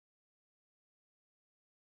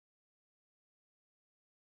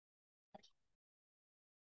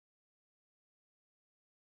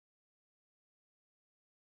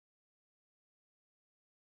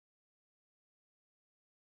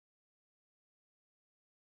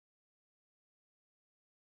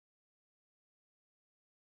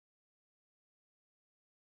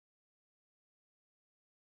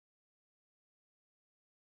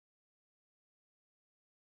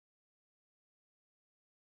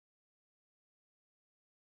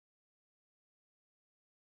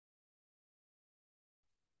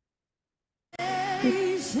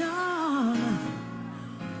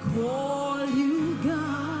call you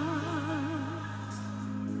God.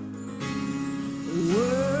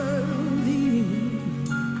 Worthy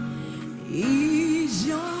is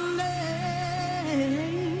your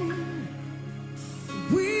name.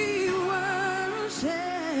 We worship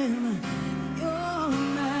your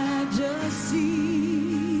majesty.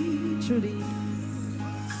 Truly.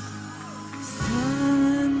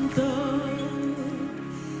 Santo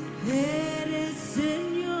eres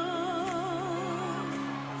Señor,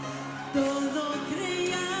 todo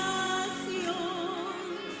creación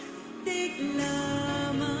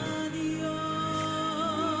declama a Dios.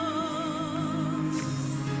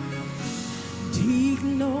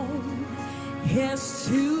 Digno es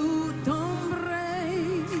tu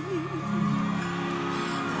nombre,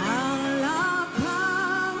 alabamos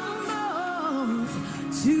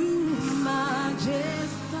tu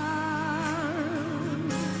majestad.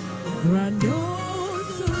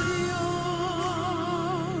 Grandioso Dios,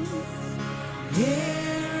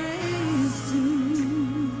 eres tú,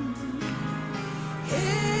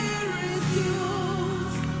 eres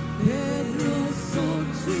Dios, hermosos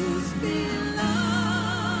tus milagros,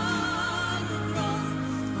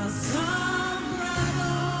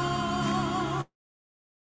 asombrados.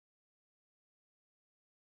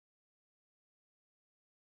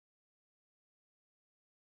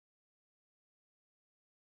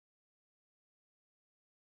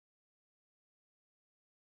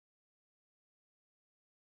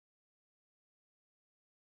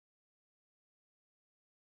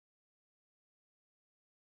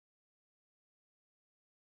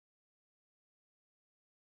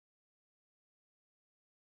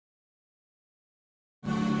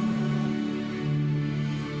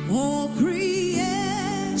 All creation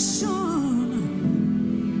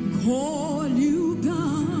call you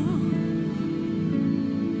God.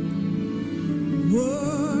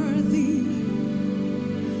 Worthy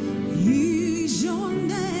is your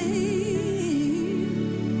name.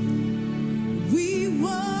 We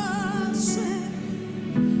worship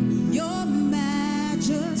your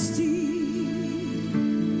majesty.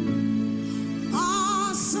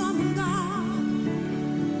 Awesome God,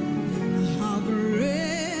 how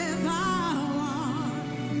great thou art.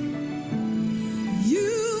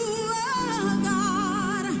 You are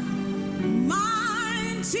God,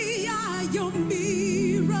 mighty are your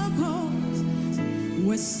miracles.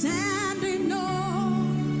 We're standing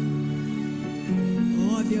on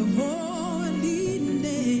of your holy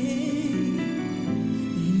name.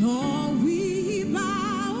 Lord, we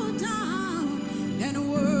bow down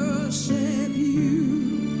and worship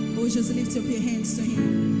you. Oh, just lift up your hands to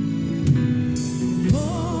him.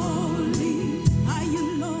 Holy are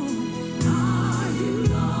you, Lord. Are you,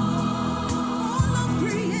 Lord? All of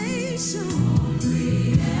creation.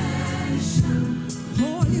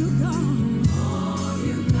 Call you God.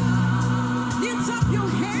 Lift up your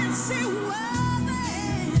hands, say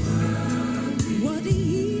worthy.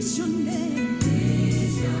 Worthy is your name.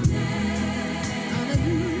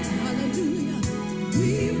 Hallelujah, hallelujah.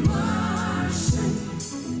 We worship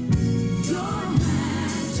your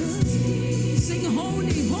majesty. Sing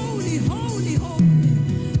holy, holy, holy, holy.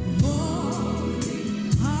 Holy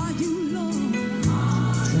are you, Lord.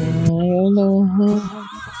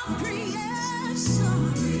 Creation.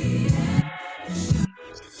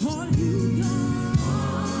 Call you God.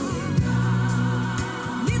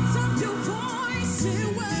 Lift up your voice, say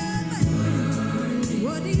worthy.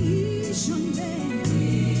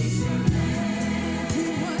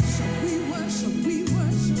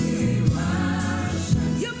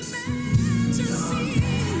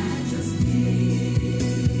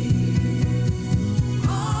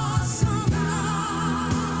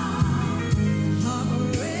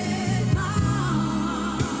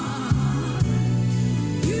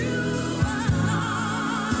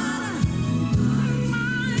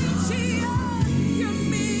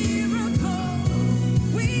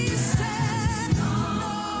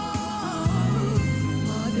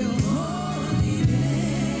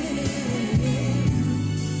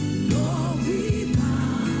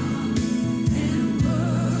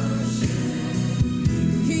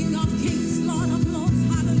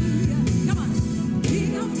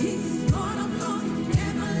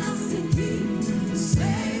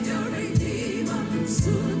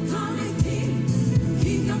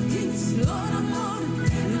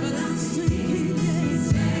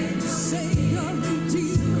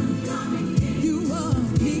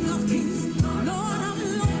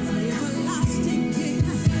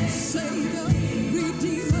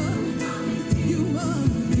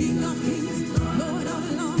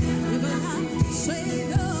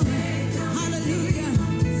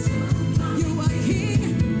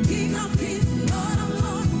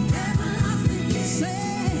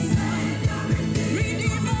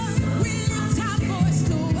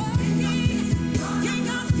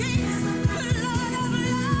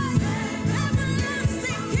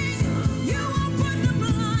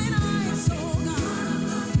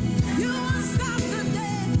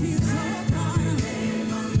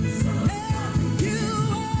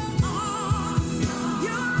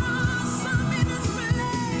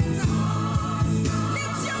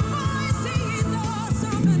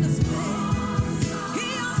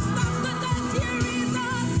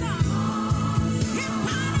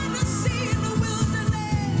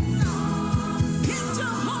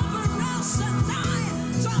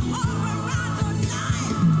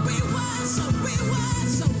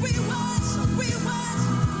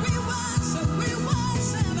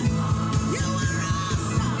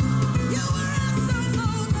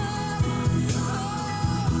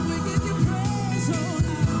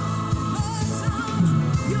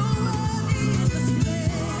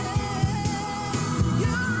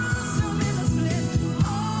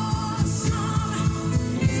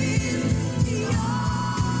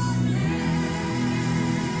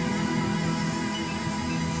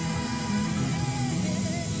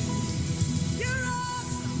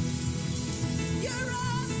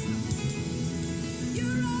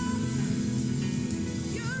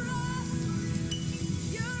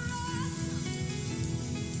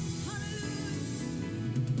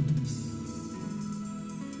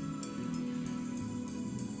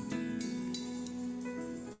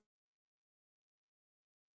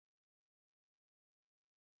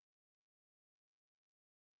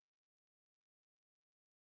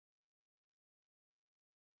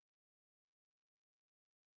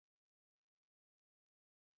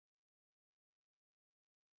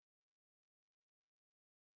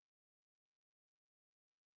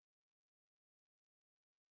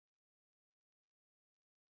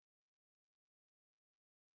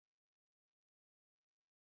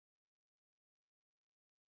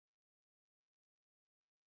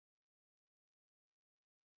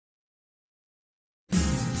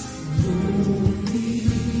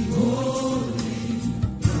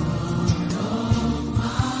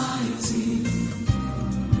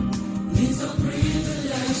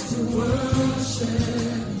 privilege to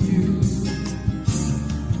worship you.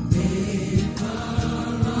 Maker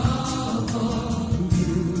of all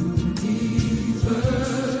universe.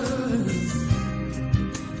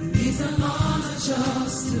 It's an honor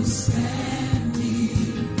just to stand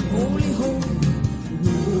here. Holy, holy,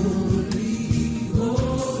 holy,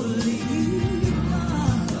 holy,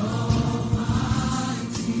 God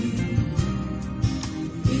Almighty.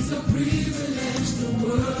 It's a privilege to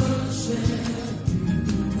worship you.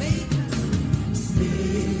 Maker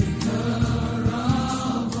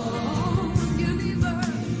of all universe.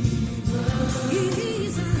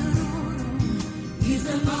 It's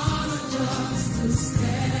an honor just to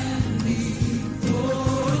stand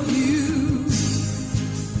before you.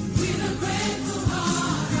 With a grateful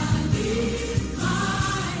heart, I lift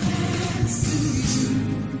my hands to you.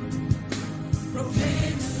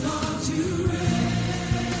 Proclaim the Lord you reign.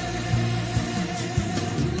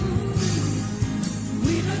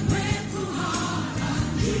 With a grateful heart, I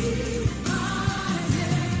lift my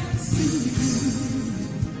hands to you.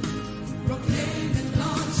 Proclaim the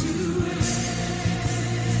Lord you reign.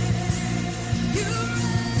 You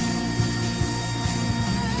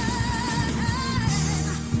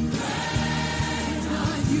reign,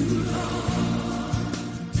 are you Lord?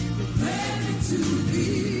 Ready to be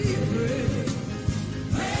praised,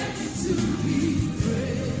 ready to be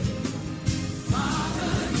praised.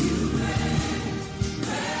 Father, you reign,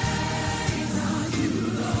 are you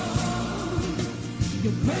Lord?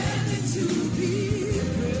 You're ready to be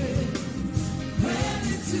praised,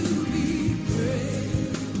 ready to be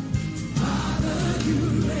praised. Father, you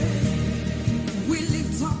reign. We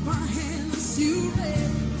lift up our hands, you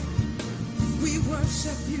reign. We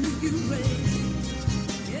worship you, you reign.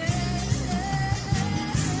 Yeah.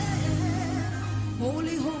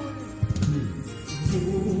 Holy, holy,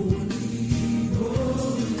 holy,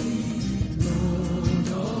 holy, Lord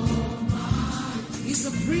Almighty. It's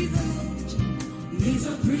a privilege. It's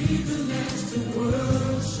a privilege to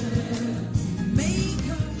worship.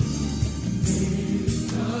 Maker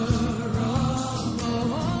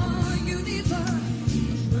of all universe.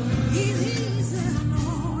 It is an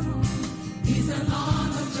honor. It's an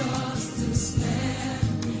honor just to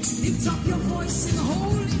stand. Lift up your voice and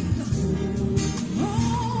holy,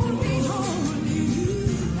 holy,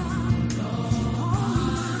 holy, God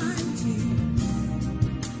Almighty.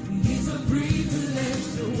 It's a privilege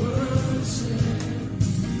to worship.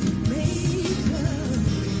 Maker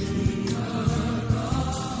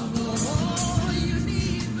of all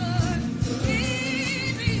universe.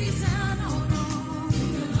 It is an honor.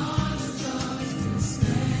 It's an honor just to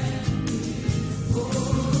stand.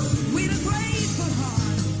 With a grateful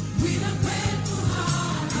heart, with a grateful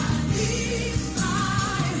heart, I lift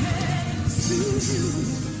my hands to you.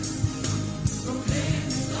 Proclaim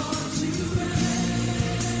the Lord you reign.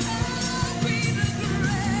 With a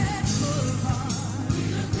grateful heart,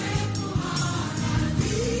 I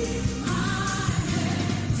lift my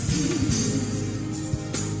hands to you.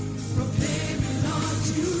 Proclaim the Lord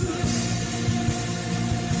you reign.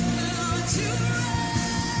 Lord you reign.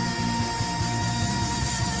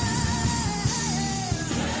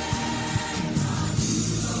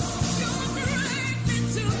 You're ready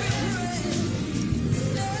to be praised.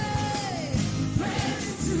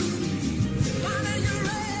 Ready to be. Father, you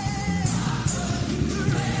reign. You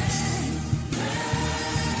reign.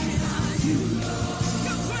 Are you Lord?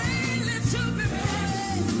 You're ready to be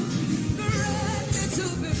praised. Ready to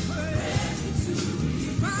be praised.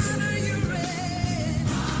 Father, you reign.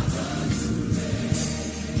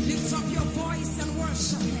 Lift up your voice and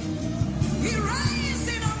worship Him. He reigns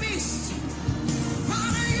in our midst.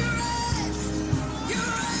 Father, you reign. You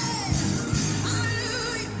reign.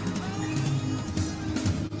 Hallelujah.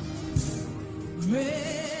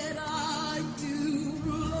 Great are you,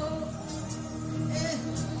 Lord. Eh.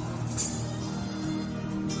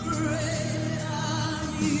 Great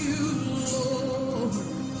are you, Lord.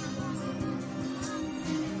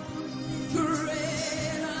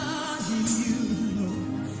 Great are you,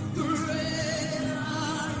 Lord. Great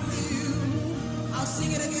are you. I'll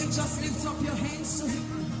sing it again. Just lift up your hands to Him.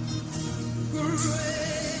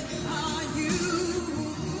 Great are you,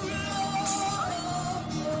 Lord.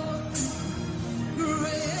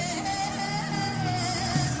 Great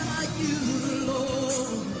are you,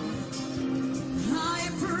 Lord. I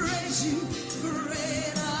praise you.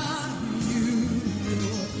 Great are you,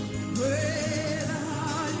 Lord. Great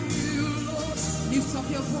are you, Lord. Lift up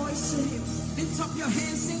your voice to Him. Lift up your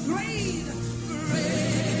hands and great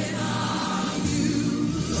are you,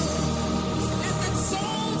 Lord. Let's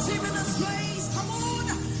exalt Him in this place. Come on.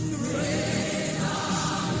 Great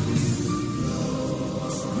are you,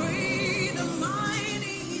 Lord. Great and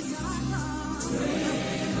mighty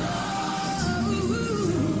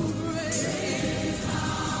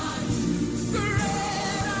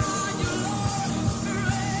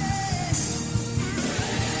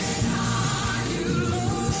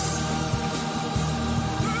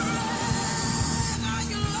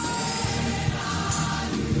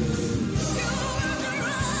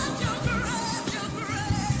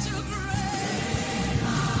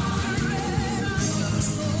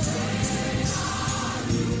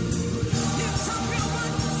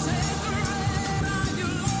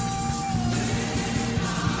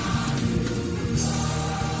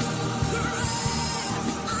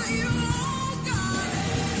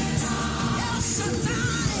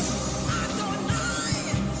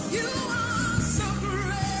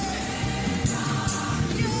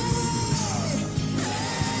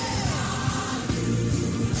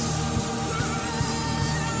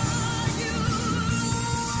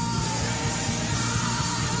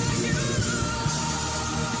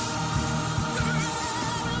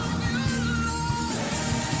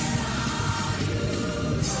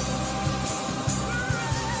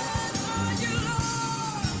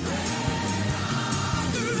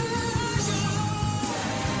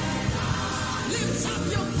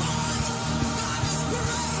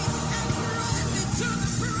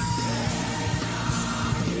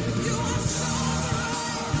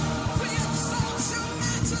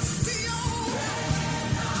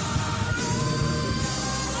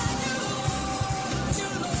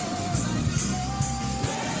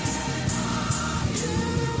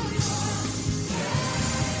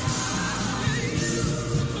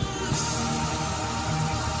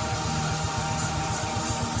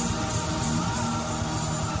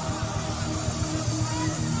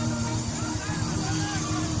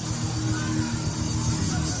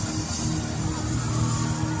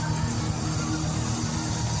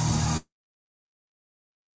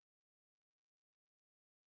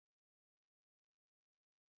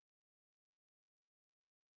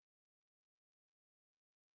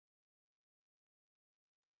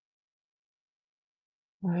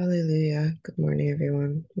Hallelujah. Good morning,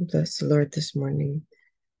 everyone. Bless the Lord this morning.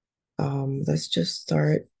 Let's just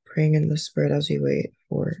start praying in the Spirit as we wait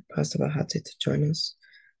for Pastor Bahati to join us.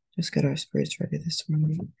 Just get our spirits ready this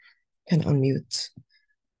morning. And unmute.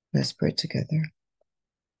 Let's pray together.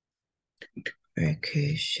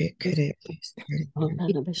 Okay, shake it.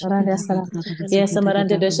 Maranda sala. Yes,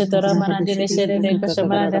 maranda de shetora maranda de shere de kosha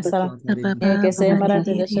maranda sala. Yes,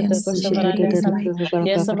 maranda de shetora kosha maranda sala.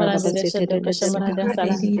 Yes, maranda de shetora kosha maranda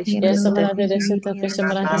sala. Yes, maranda de shetora kosha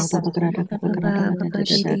maranda sala. Maranda de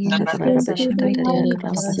shetora kosha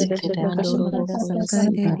maranda sala. Maranda de shetora kosha maranda sala.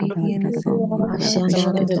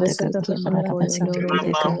 Maranda de shetora kosha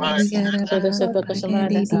maranda sala. De shetora kosha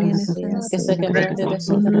maranda sala. Yes, maranda de shetora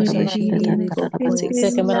kosha maranda sala. Seke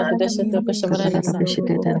maranda de shetora kosha maranda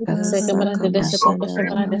sala. Seke maranda de shetora kosha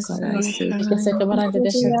maranda sala. Seke maranda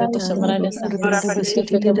de shetora kosha maranda sala.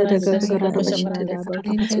 Seke maranda de shetora kosha maranda sala.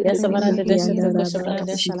 Yes, maranda de shetora kosha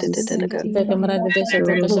maranda sala. Seke maranda de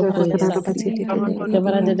shetora kosha maranda sala. Seke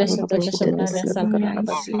maranda de shetora kosha maranda sala. Seke maranda de shetora kosha maranda sala.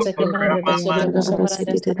 Seke maranda de shetora kosha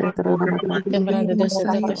maranda sala. Seke maranda de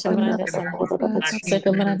shetora kosha maranda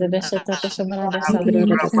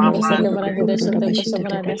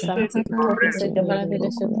sala. Seke maranda de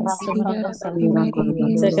shetora kosha maranda sala. Seke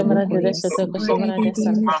maranda de shetora kosha maranda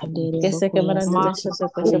sala. Seke maranda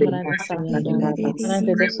de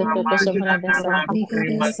shetora kosha maranda sala.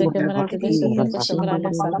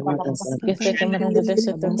 Seke maranda de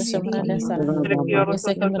shetora kosha maranda sala. Maranda de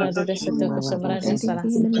shetora kosha maranda sala. Seke maranda de shetora kosha maranda sala. Seke maranda de shetora kosha maranda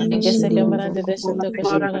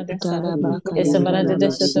sala. Seke maranda de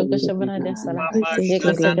shetora kosha maranda sala.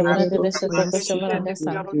 Seke maranda de shetora kosha maranda sala. Seke maranda de shetora kosha maranda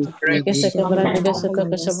sala. Seke maranda de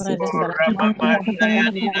shetora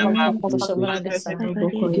kosha maranda sala.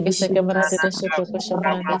 Seke maranda de shetora kosha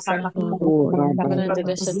maranda sala. Kosha maranda sala. Seke maranda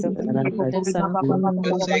de shetora kosha maranda sala. Maranda de shetora kosha maranda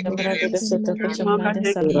sala. Seke maranda de shetora kosha maranda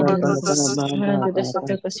sala. Maranda de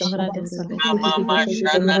shetora kosha maranda sala.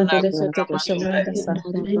 Seke maranda de shetora kosha maranda sala.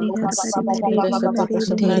 De shetora kosha maranda sala.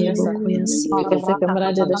 Seke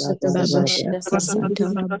maranda de shetora kosha maranda sala.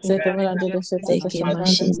 Seke maranda de shetora kosha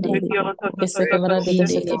maranda sala. Seke maranda de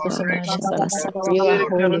shetora kosha maranda sala. You are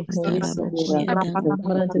holy, Holy Spirit.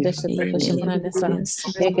 Maranda de shetora kosha maranda sala.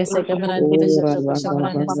 Seke maranda de shetora kosha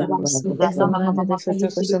maranda sala. Yes, maranda de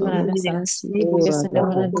shetora kosha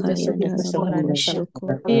maranda sala.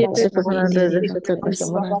 Seke maranda de shetora kosha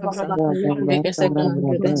maranda sala. Seke maranda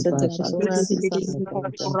de shetora kosha maranda sala. Seke maranda de shetora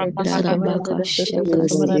kosha maranda sala. Seke maranda de shetora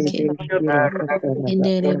kosha maranda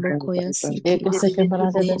sala. Seke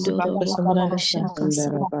maranda de shetora kosha maranda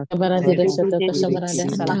sala. Maranda de shetora kosha maranda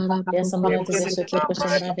sala. Yes, maranda de shetora kosha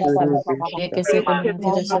maranda sala. Seke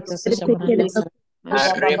maranda de shetora kosha maranda sala.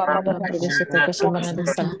 Maranda de shetora kosha maranda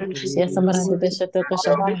sala. Yes, maranda de shetora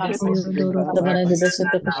kosha maranda sala. Maranda de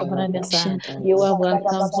shetora kosha maranda sala. You are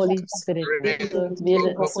welcome, Holy Spirit.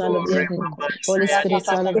 So swallow your venom. Holy Spirit,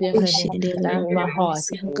 swallow your venom. Down in my heart.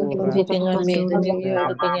 Renew everything on me. Renew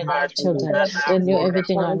everything in our children. Renew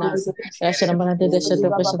everything on us. Yashara maranda de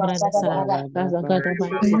shetora kosha maranda sala. God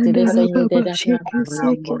Almighty, today is a new day that you have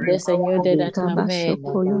made. This is a new day that you have made.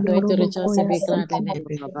 I'm going to rejoice and be glad in it.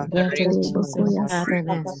 I'm going to rejoice and be glad in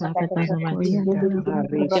it. Father God Almighty.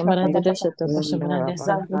 Maranda de shetora kosha maranda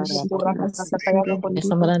sala.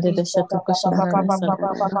 Samaranda de shetora kosha maranda sala.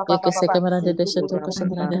 Maranda de shetora kosha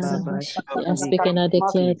maranda sala. I speak and I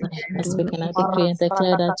declare, I speak and I decree and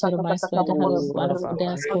declare that Jeremiah is going to have a wonderful day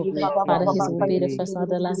at school. Father, he will be the first, not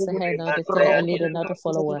the last, the head, not the tail, a leader, not a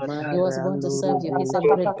follower. He was born to serve you. He's a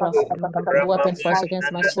great prophet. No weapon forged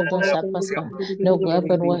against my children shall prosper. No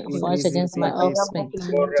weapon forged against my offspring.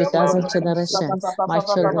 2,000 generation. My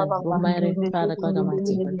children will marry Father God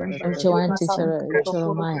Almighty. From Joanne to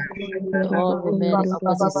Jeremiah. All will marry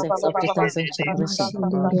opposite sex up to 1,000 generation.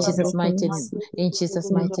 In Jesus' mighty name. In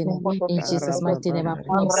Jesus' mighty name. In Jesus' mighty name. I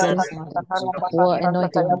bless them with them. War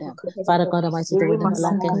anointing with them. Father God Almighty, they will never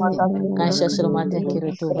lack anything.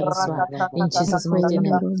 In Jesus' mighty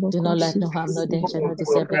name. Do not let no harm, no danger, no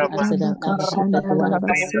deception, accident, ever happen to one of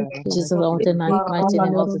us. Jesus' mighty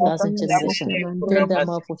name of the 1,000 generation. Fill them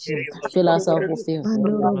up with you. Fill us up with you.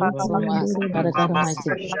 From us, Father God Almighty.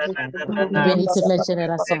 Bénis toute la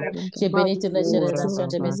génération. J'ai béni toute la génération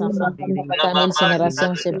de mes enfants. 100,000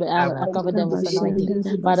 générations, I cover them with anointing.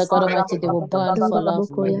 Father God Almighty, they will burn for love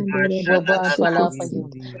for you. They will burn for love for you.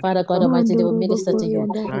 Father God Almighty, they will minister to you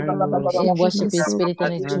in worship, in spirit,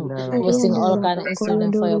 and in truth. They will sing all kind of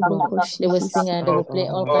instruments for your glory. They will sing and they will play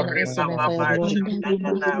all kind of instruments for your glory.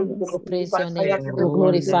 They will praise your name. They will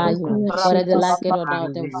glorify you. Whether they like it or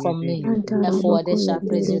not, from me. before they shall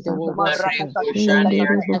praise you, they will worship you. I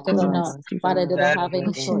don't know. Father, they don't have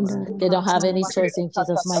any choice. They don't have any choice in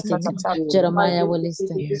Jesus' mighty name. Jeremiah will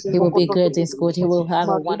listen. He will be great in school. He will have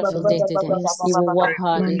a wonderful day today. He will work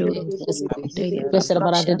hard in his school.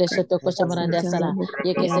 Keshamarande de Shoto Koshamarande Sala.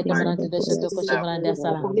 Yeke Sekamarande de Shoto Koshamarande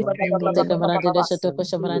Sala. Sekamarande de Shoto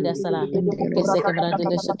Koshamarande Sala. Kesekamarande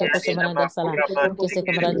de Shoto Koshamarande Sala.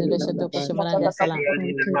 Kesekamarande de Shoto Koshamarande Sala.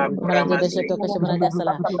 Marande de Shoto Koshamarande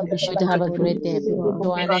Sala. You to have a great day.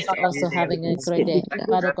 Joanne is also having a great day.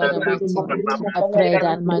 Father God Almighty, I pray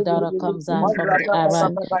that my daughter comes out from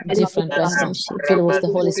a different person, filled with the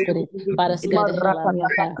Holy Spirit. Father, scare the hell out of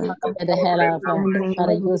her. Scare the hell out of her.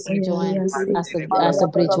 Father, use Joanne as a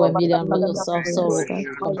bridge where Miriam lose of sorrow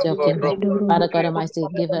come to your kingdom. Father God Almighty,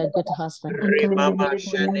 give her a good husband. With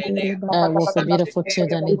a beautiful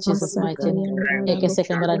children in Jesus' mighty name. Eke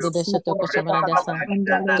sekamarande de shoto koshamarande sala.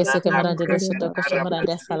 Eke sekamarande de shoto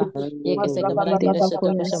koshamarande sala. Eke sekamarande de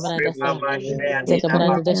shoto koshamarande sala.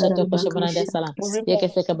 Sekamarande de shoto koshamarande sala. Eke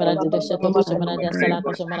sekamarande de shoto koshamarande sala.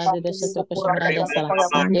 Koshamarande de shoto koshamarande sala.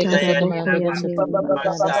 Eke sekamarande de shoto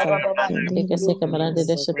koshamarande sala. Eke sekamarande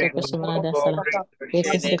de shoto koshamarande sala.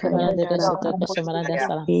 Eke sekamarande de shoto koshamarande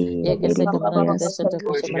sala. Eke sekamarande de shoto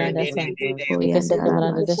koshamarande sala. Eke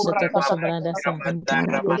sekamarande de shoto koshamarande sala.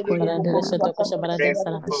 Sekamarande de shoto koshamarande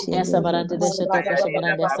sala. Esa barande de shoto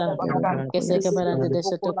koshamarande sala. Eke sekamarande de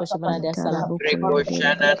shoto koshamarande sala.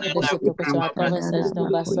 The shoto kosha. I cover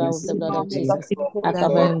Sergeant Basra with the blood of Jesus. I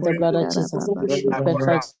cover him with the blood of Jesus. I pray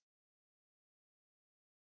for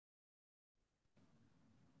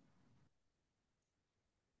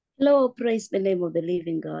Hello, praise the name of the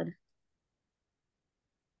living God.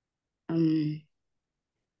 I'm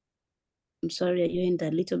sorry I joined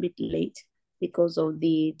a little bit late because of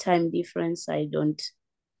the time difference. I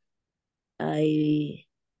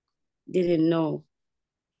didn't know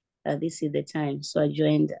that this is the time, so I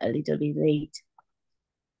joined a little bit late.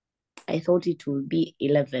 I thought it would be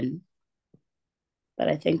 11, but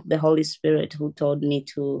I thank the Holy Spirit who told me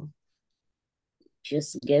to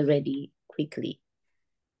just get ready quickly.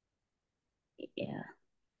 Yeah,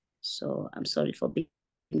 so I'm sorry for being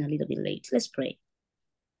a little bit late. Let's pray.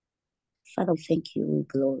 Father, thank you, we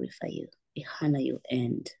glorify you, we honor you,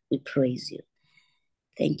 and we praise you.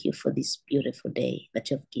 Thank you for this beautiful day that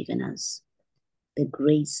you have given us. The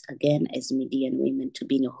grace again as MIDEAN women to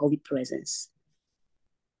be in your holy presence.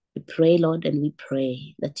 We pray, Lord, and we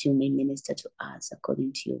pray that you may minister to us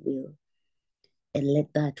according to your will. And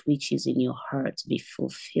let that which is in your heart be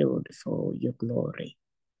fulfilled for your glory.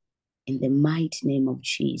 In the mighty name of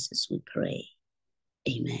Jesus, we pray.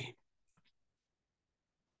 Amen.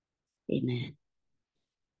 Amen.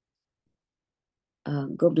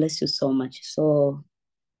 God bless you so much. So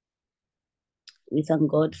we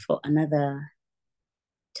thank God for another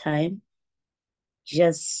time.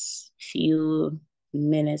 Just few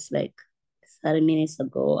minutes, like 30 minutes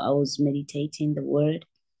ago, I was meditating the word.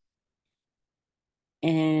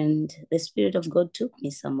 And the Spirit of God took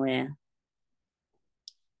me somewhere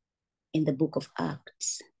in the book of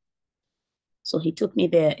Acts. So he took me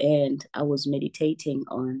there and I was meditating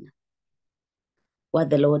on what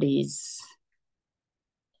the Lord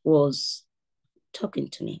was talking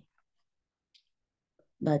to me.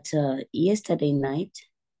 But yesterday night,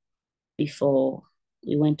 before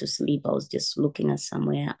we went to sleep, I was just looking at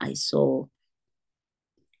somewhere. I saw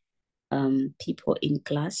people in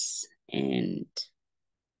class, and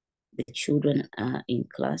the children are in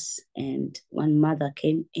class, and one mother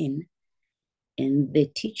came in, and the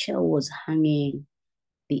teacher was hanging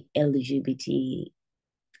the LGBT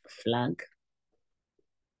flag.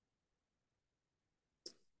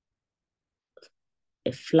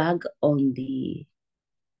 A flag on the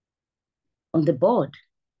board.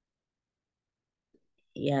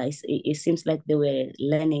 Yeah, it seems like they were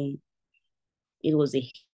learning. It was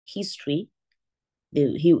a history.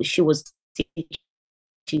 She was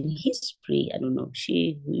teaching history. I don't know.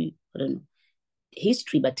 I don't know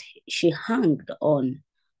history, but she hung on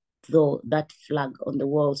that flag on the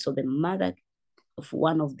wall. So the mother of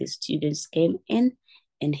one of the students came in,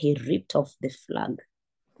 and he ripped off the flag.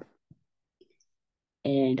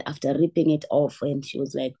 And after ripping it off, and she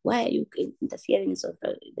was like, "Why are you interfering?" So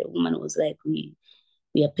the woman was like, "We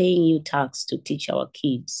are paying you tax to teach our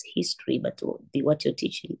kids history, but what you're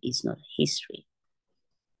teaching is not history."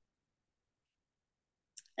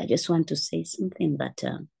 I just want to say something that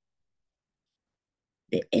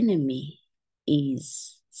the enemy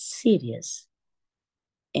is serious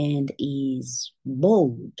and is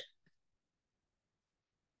bold.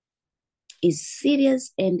 Is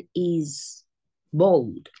serious and is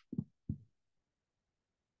bold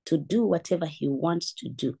to do whatever he wants to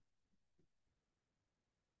do.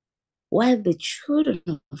 while the children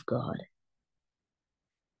of God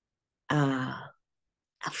are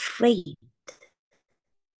afraid.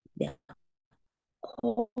 They're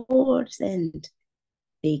cowards and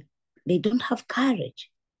they don't have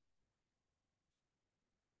courage.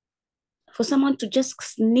 For someone to just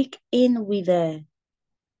sneak in with a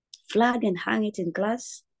flag and hang it in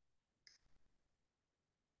class,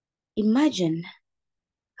 imagine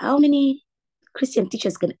how many Christian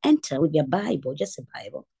teachers can enter with their Bible, just a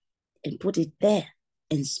Bible, and put it there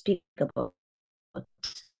and speak about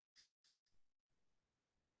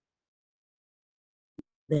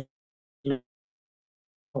the Lord.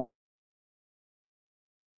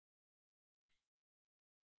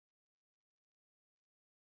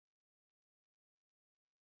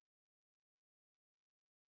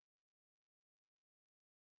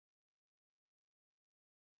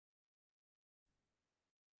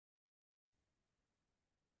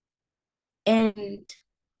 And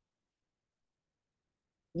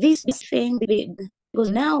this thing, because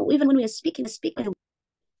now even when we are speaking,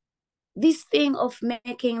 this thing of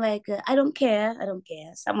making like, I don't care,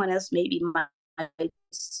 someone else maybe might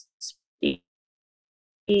speak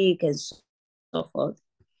and so forth,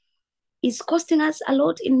 is costing us a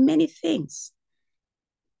lot in many things.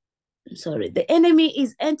 I'm sorry, the enemy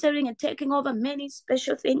is entering and taking over many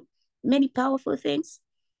special things, many powerful things,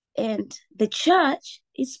 and the church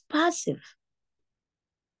is passive.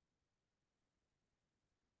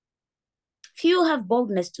 Few have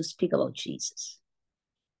boldness to speak about Jesus.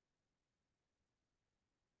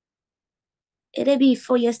 A day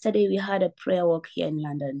before yesterday, we had a prayer walk here in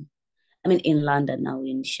London. I mean, in London now,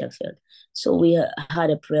 in Sheffield. So we had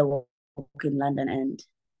a prayer walk in London, and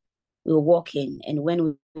we were walking. And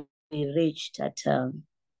when we reached at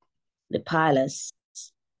the palace,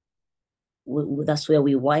 that's where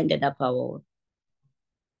we winded up our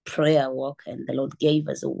prayer walk, and the Lord gave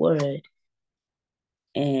us a word.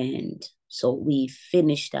 And so we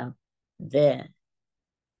finished up there.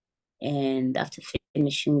 And after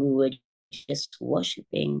finishing, we were just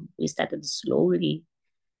worshiping. We started slowly.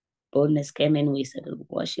 Boldness came in. We started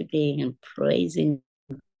worshiping and praising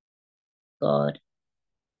God.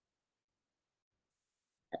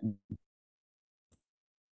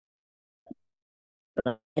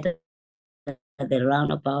 At the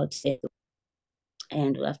roundabout,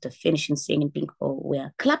 and after finishing singing, people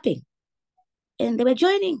were clapping, and they were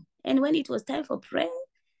joining. And when it was time for prayer,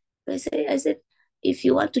 I said, if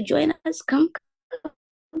you want to join us, come.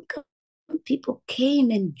 People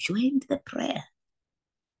came and joined the prayer.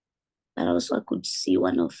 But also I could see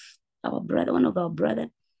one of our brother,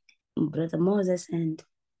 Brother Moses and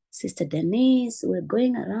Sister Denise were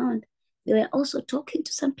going around. They were also talking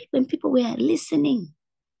to some people, and people were listening.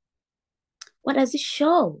 What does it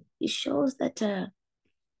show? It shows that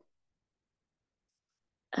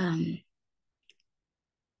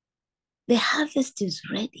the harvest is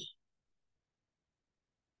ready.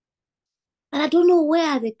 And I don't know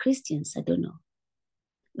where are the Christians. I don't know.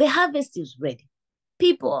 The harvest is ready.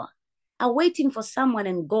 People are waiting for someone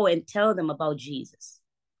and go and tell them about Jesus.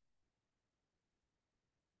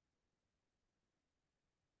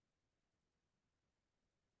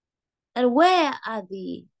 And where are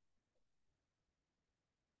the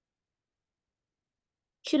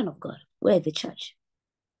children of God? Where is the church?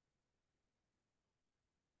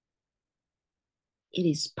 It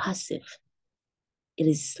is passive. It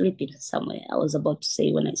is sleeping somewhere. I was about to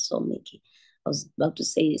say when I saw Mickey, I was about to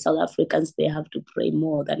say South Africans, they have to pray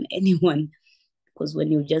more than anyone, because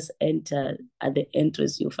when you just enter at the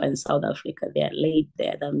entrance, you find South Africa, they are laid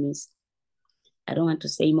there. That means, I don't want to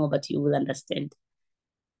say more, but you will understand.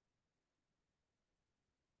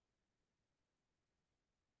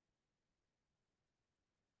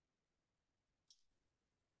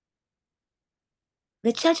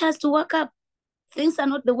 The church has to work up. Things are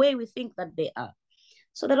not the way we think that they are.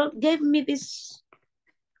 So the Lord gave me this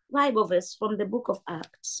Bible verse from the book of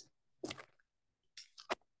Acts.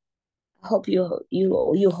 I hope you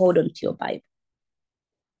hold on to your Bible.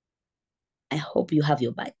 I hope you have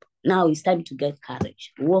your Bible. Now it's time to get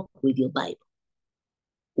courage. Walk with your Bible.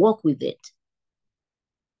 Walk with it.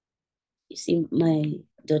 You see, my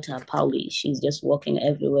daughter, Pauli, she's just walking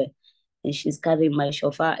everywhere. And she's carrying my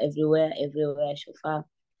shofar everywhere, shofar.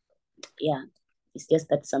 Yeah, it's just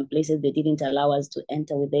that some places they didn't allow us to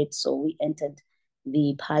enter with it. So we entered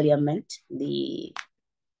the parliament, the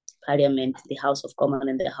House of Commons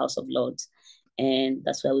and the House of Lords. And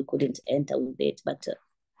that's why we couldn't enter with it. But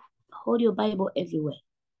hold your Bible everywhere.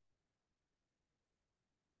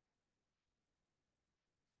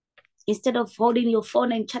 Instead of holding your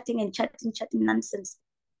phone and chatting nonsense,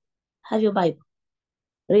 have your Bible.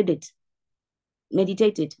 Read it.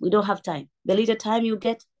 meditate it. We don't have time. The little time you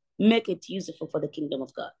get, make it useful for the kingdom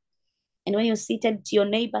of God. And when you're seated to your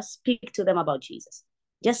neighbor, speak to them about Jesus.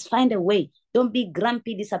 Just find a way. Don't be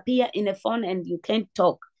grumpy, disappear in a phone and you can't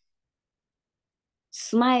talk.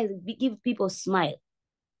 Smile, give people a smile.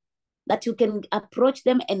 That you can approach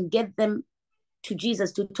them and get them to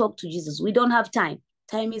Jesus, to talk to Jesus. We don't have time.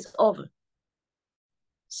 Time is over.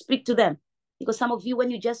 Speak to them. Because some of you,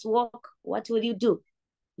 when you just walk, what will you do?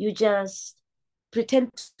 You just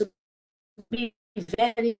pretend to be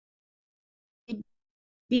very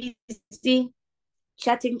busy,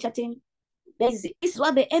 chatting. This is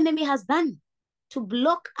what the enemy has done, to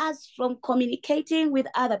block us from communicating with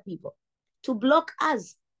other people, to block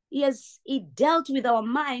us. He dealt with our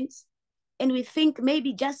minds, and we think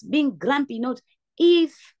maybe just being grumpy. Not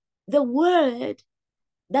if the word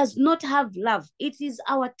does not have love. It is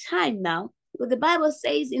our time now, because the Bible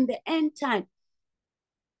says in the end time,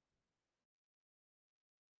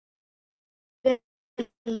 the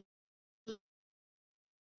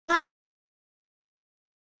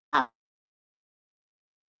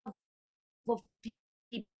of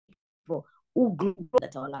people who grow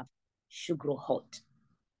that our love should grow hot.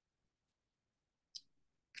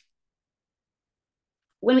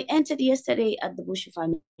 When we entered yesterday at the Bush Fire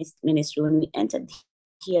Ministry, when we entered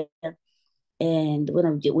here, and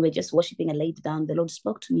when we were just worshiping and laid down, the Lord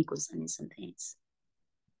spoke to me concerning some things.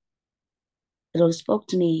 The Lord spoke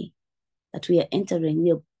to me that we are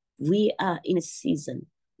entering, we are in a season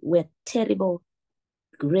where terrible,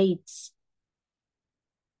 great,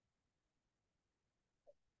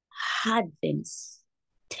 hard things,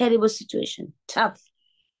 terrible situation, tough,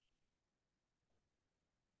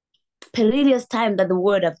 perilous time that the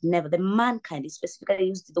world have never, the mankind, specifically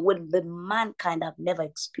used the word, the mankind have never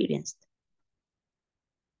experienced.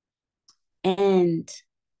 And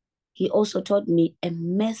he also told me a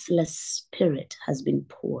merciless spirit has been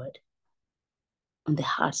poured on the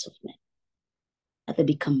hearts of men, that they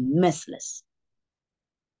become merciless.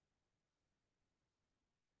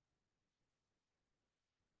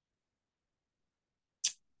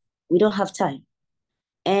 We don't have time.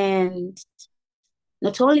 And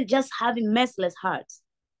not only just having merciless hearts.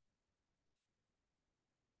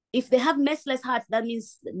 If they have merciless hearts, that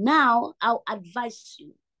means now I'll advise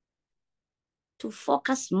you to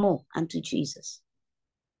focus more onto Jesus.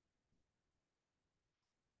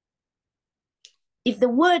 If the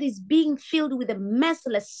word is being filled with a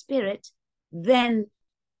merciless spirit, then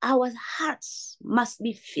our hearts must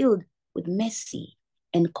be filled with mercy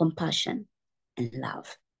and compassion and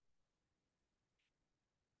love.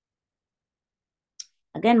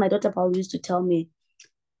 Again, my daughter Paul used to tell me,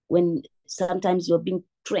 when sometimes you're being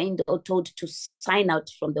trained or told to sign out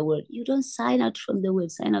from the word, you don't sign out from the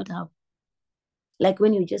word. Sign out how? Like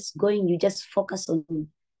when you're just going, you just focus on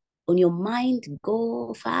your mind,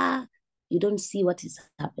 go far, you don't see what is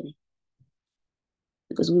happening.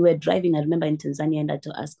 Because we were driving, I remember in Tanzania, and I had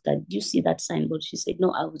to ask her, do you see that signboard? She said,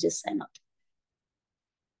 no, I will just sign out.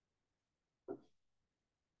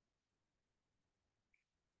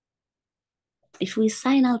 If we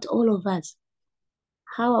sign out, all of us,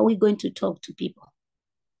 how are we going to talk to people?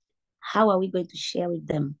 How are we going to share with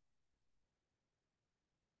them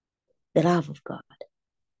the love of God?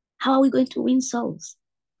 How are we going to win souls?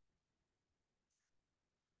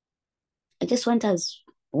 I just want us,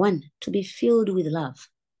 one, to be filled with love.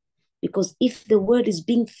 Because if the word is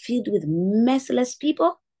being filled with merciless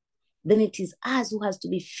people, then it is us who has to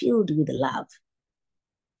be filled with love.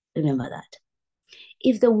 Remember that.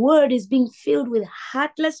 If the word is being filled with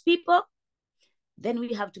heartless people, then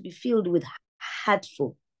we have to be filled with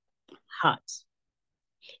heartful hearts.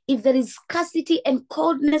 If there is scarcity and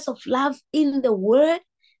coldness of love in the word,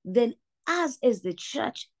 then us as the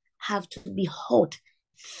church have to be hot,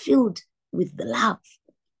 filled with the love.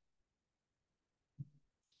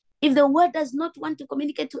 If the word does not want to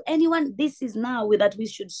communicate to anyone, this is now that we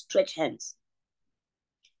should stretch hands.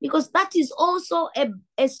 Because that is also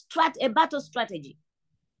a battle strategy.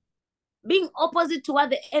 Being opposite to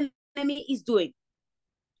what the enemy is doing.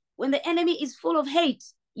 When the enemy is full of hate,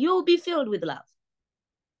 you'll be filled with love.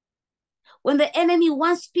 When the enemy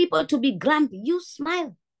wants people to be grumpy, you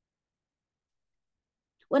smile.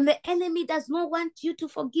 When the enemy does not want you to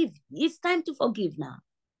forgive, it's time to forgive now.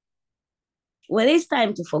 Well, it's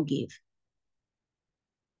time to forgive.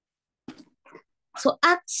 So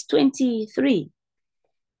Acts 23.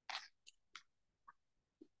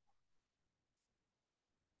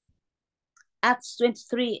 Acts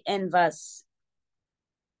 23 and verse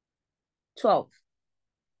 12.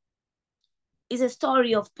 Is a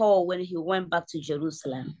story of Paul when he went back to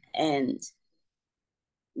Jerusalem and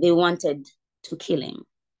they wanted to kill him.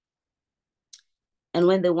 And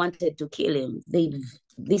when they wanted to kill him,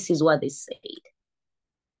 this is what they said.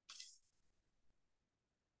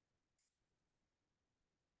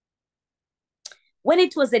 When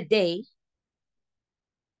it was a day,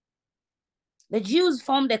 the Jews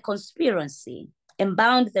formed a conspiracy and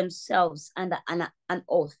bound themselves under an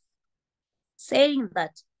oath, saying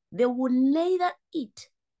that they would neither eat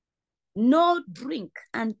nor drink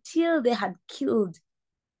until they had killed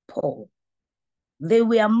Paul. There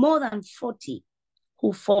were more than 40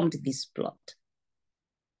 who formed this plot.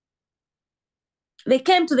 They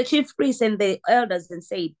came to the chief priests and the elders and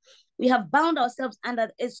said, "We have bound ourselves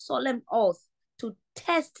under a solemn oath to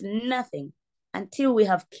test nothing until we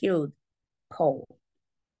have killed Paul."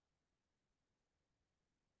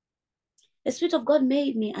 The Spirit of God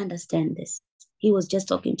made me understand this. He was just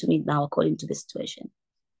talking to me now according to the situation.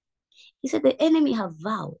 He said the enemy have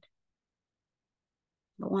vowed,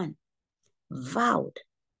 number one, vowed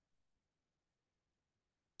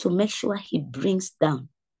to make sure he brings down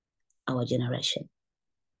our generation.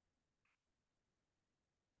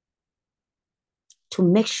 To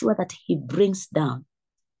make sure that he brings down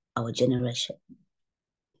our generation.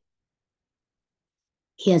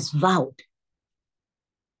 He has vowed.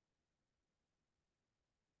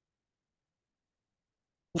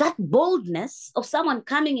 That boldness of someone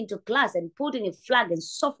coming into class and putting a flag and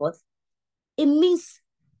so forth, it means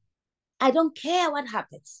I don't care what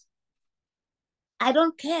happens. I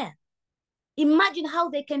don't care. Imagine how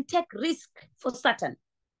they can take risk for Satan.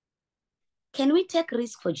 Can we take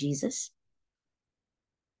risk for Jesus?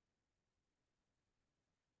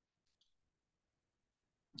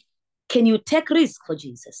 Can you take risk for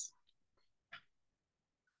Jesus?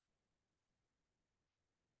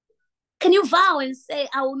 Can you vow and say,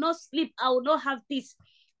 I will not sleep, I will not have peace,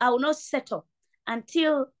 I will not settle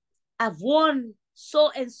until I've won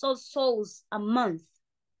so and so souls a month?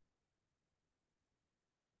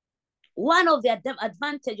 One of the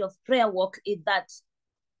advantage of prayer work is that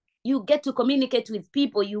you get to communicate with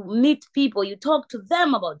people, you meet people, you talk to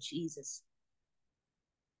them about Jesus.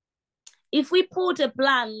 If we put a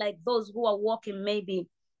plan like those who are walking, maybe,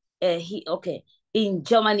 in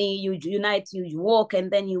Germany, you unite, you walk,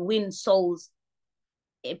 and then you win souls.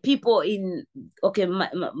 People in,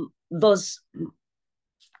 those,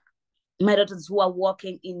 my daughters who are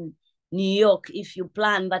walking in New York, if you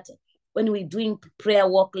plan that when we're doing prayer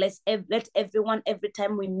walk, let everyone, every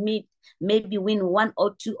time we meet, maybe win 1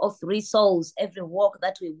 or 2 or 3 souls every walk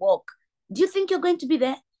that we walk. Do you think you're going to be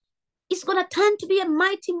there? It's going to turn to be a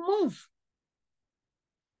mighty move.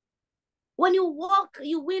 When you walk,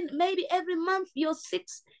 you win maybe every month, you're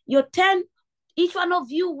 6, you're 10. Each one of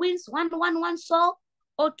you wins one soul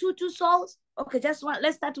or 2 souls. Okay, just one.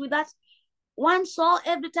 Let's start with that. 1 soul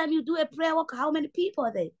every time you do a prayer walk. How many people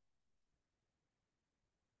are there?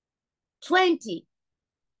 20.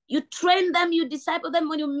 You train them, you disciple them.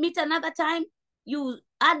 When you meet another time, you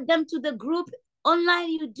add them to the group. Online,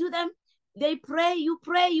 you do them. They pray, you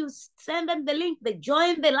send them the link. They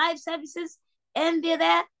join the live services and they're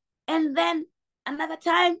there. And then another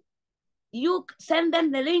time, you send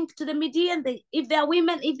them the link to the MIDEAN. If they're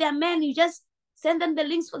women, if they're men, you just send them the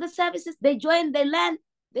links for the services. They join, they learn,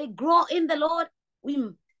 they grow in the Lord. We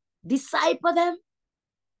disciple them.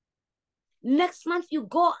 Next month, you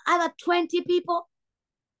go other 20 people.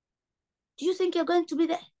 Do you think you're going to be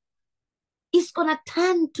there? It's going to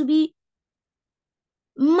turn to be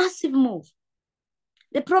massive move.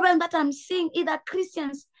 The problem that I'm seeing is that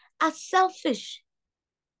Christians are selfish.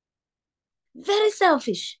 Very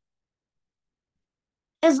selfish.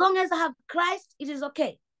 As long as I have Christ, it is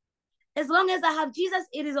okay. As long as I have Jesus,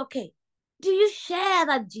 it is okay. Do you share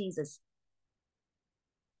that Jesus?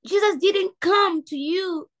 Jesus didn't come to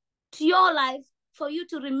you, to your life, for you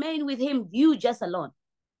to remain with him, you just alone.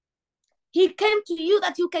 He came to you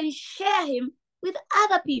that you can share him with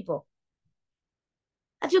other people.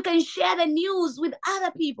 That you can share the news with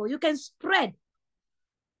other people. You can spread.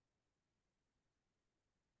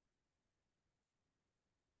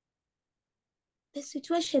 The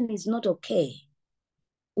situation is not okay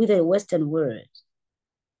with the Western world.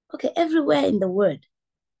 Okay, everywhere in the world.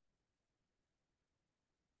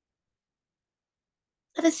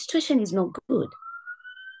 But the situation is not good.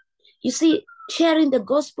 You see, sharing the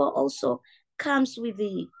gospel also comes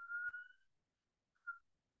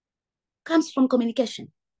from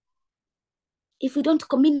communication. If we don't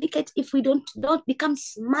communicate, if we don't become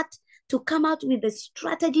smart to come out with the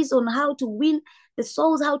strategies on how to win the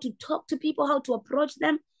souls, how to talk to people, how to approach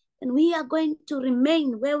them, then we are going to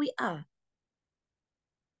remain where we are.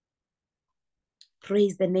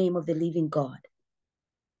 Praise the name of the living God.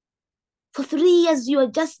 For 3 years, you are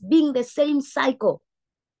just being the same cycle.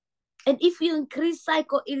 And if you increase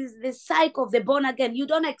cycle, it is the cycle of the born again. You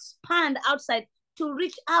don't expand outside to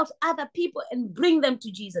reach out other people and bring them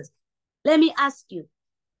to Jesus. Let me ask you,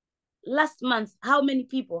 last month, how many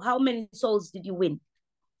people, how many souls did you win?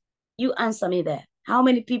 You answer me there. How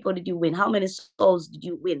many people did you win? How many souls did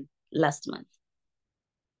you win last month?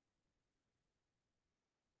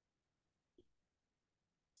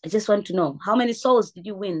 I just want to know, how many souls did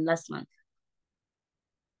you win last month?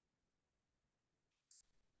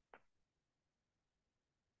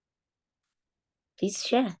 Please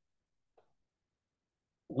share.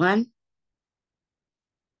 1,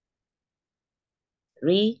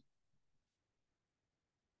 3,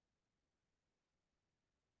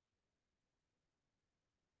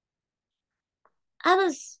 4.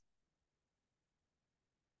 Others.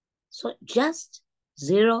 So just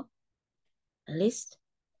 0, a list.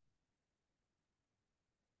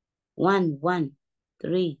 1, 1,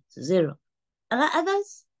 3, 0. Are there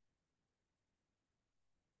others?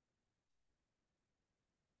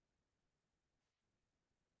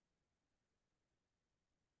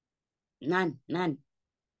 None.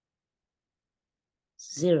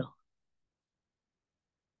 0.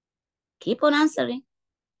 Keep on answering.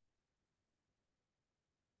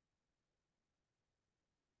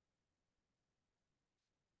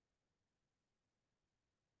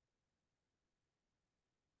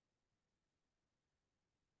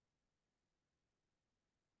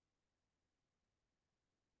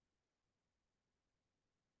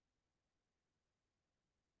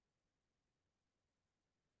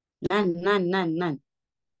 None.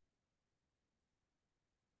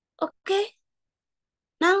 Okay.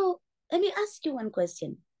 Now, let me ask you one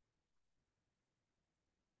question.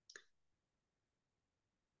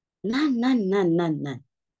 None. Now,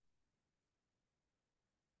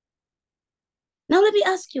 let me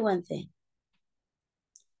ask you one thing.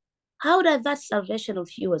 How does that salvation of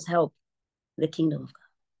yours help the kingdom of God?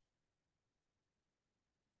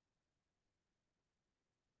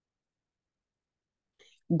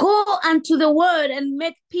 Go unto the word and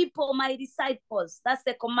make people my disciples. That's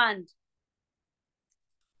the command.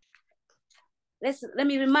 Let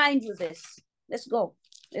me remind you this. Let's go.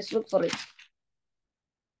 Let's look for it.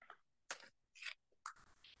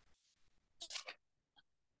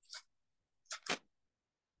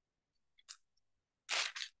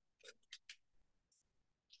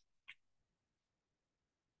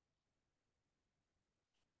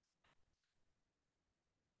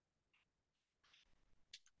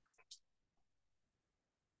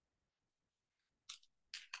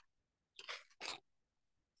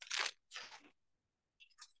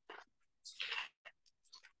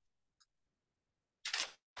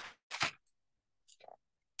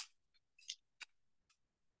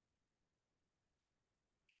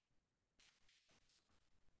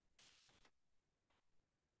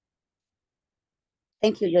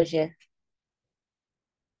 Thank you, Joje.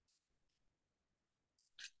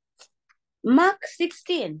 Mark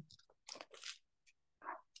 16.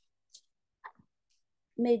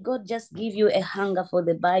 May God just give you a hunger for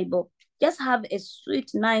the Bible. Just have a sweet,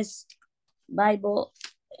 nice Bible.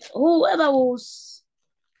 Whoever will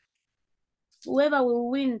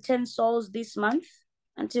win 10 souls this month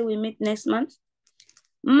until we meet next month.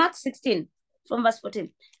 Mark 16 from verse 14.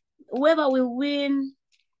 Whoever will win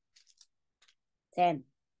 10.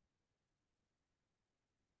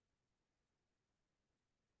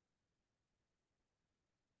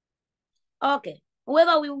 Okay.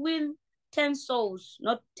 Whoever will win 10 souls,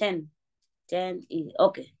 not 10. 10 is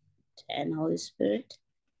okay. 10, Holy Spirit.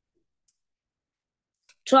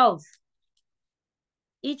 12.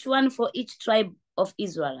 Each one for each tribe of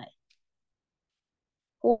Israelite.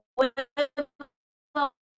 Whoever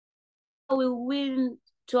will win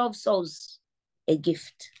 12 souls, a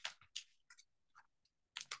gift.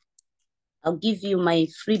 I'll give you my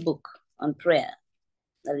free book on prayer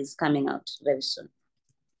that is coming out very soon.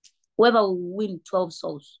 Whoever will win 12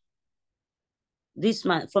 souls this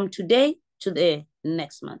month, from today to the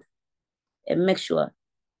next month, and make sure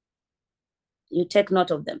you take note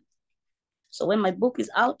of them. So when my book is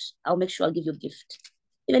out, I'll make sure I'll give you a gift.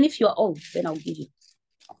 Even if you're old, then I'll give you.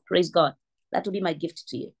 Praise God. That will be my gift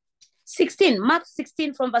to you. 16, Mark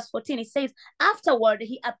 16 from verse 14, it says, afterward,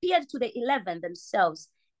 he appeared to the 11 themselves,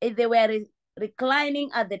 and they were reclining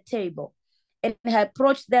at the table, and he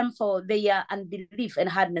approached them for their unbelief and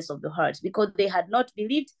hardness of the heart, because they had not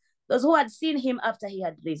believed those who had seen him after he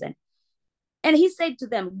had risen. And he said to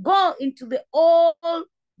them, go into all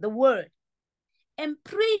the world and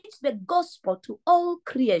preach the gospel to all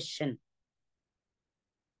creation.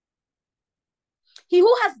 He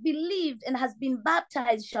who has believed and has been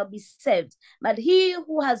baptized shall be saved, but he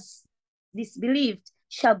who has disbelieved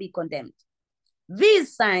shall be condemned.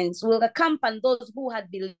 These signs will accompany those who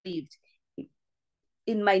had believed.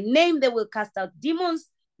 In my name, they will cast out demons.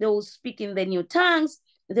 They will speak in the new tongues.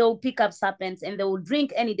 They will pick up serpents, and they will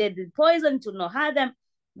drink any deadly poison to not harm them.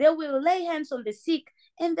 They will lay hands on the sick,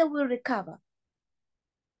 and they will recover.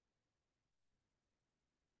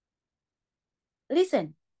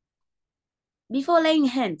 Listen, before laying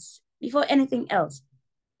hands, before anything else,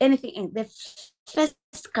 the first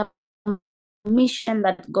commission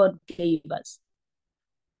that God gave us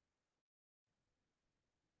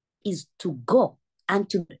is to go and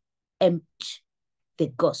to preach the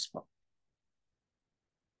gospel.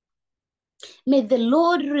 May the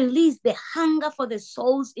Lord release the hunger for the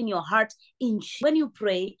souls in your heart. When you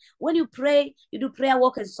pray, you do prayer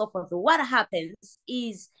walk and so forth. What happens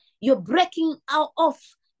is you're breaking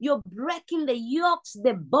you're breaking the yokes,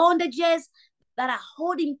 the bondages that are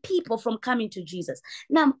holding people from coming to Jesus.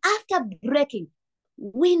 Now, after breaking,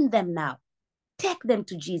 win them now. Take them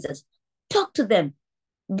to Jesus. Talk to them.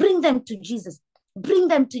 Bring them to Jesus. Bring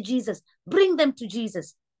them to Jesus. Bring them to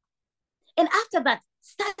Jesus. And after that,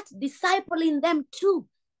 start discipling them too,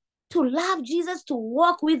 to love Jesus, to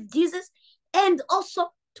walk with Jesus, and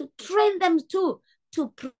also to train them too,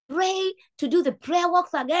 to pray, to do the prayer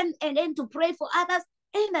walks again, and then to pray for others,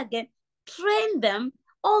 and again, train them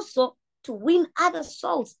also to win other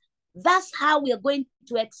souls. That's how we are going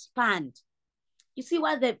to expand. You see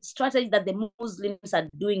what the strategy that the Muslims are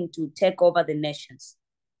doing to take over the nations?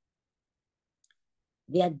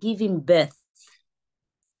 They are giving birth.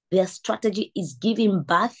 Their strategy is giving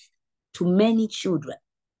birth to many children.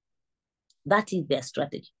 That is their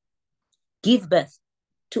strategy. Give birth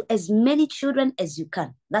to as many children as you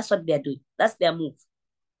can. That's what they're doing. That's their move.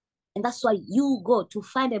 And that's why you go to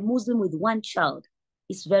find a Muslim with one child.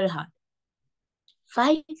 It's very hard.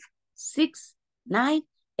 5, 6, 9,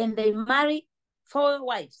 and they marry 4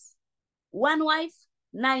 wives. 1 wife,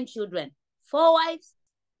 9 children. 4 wives,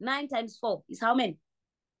 9 times 4 is how many?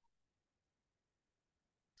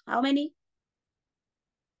 How many?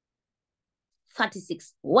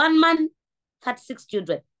 36. 1 man, 36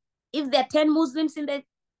 children. If there are 10 Muslims in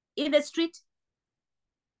the street,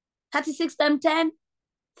 36 times 10,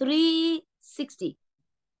 360.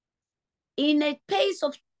 In a pace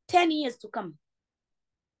of 10 years to come.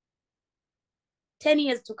 10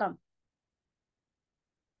 years to come.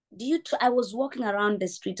 I was walking around the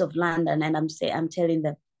streets of London, and I'm telling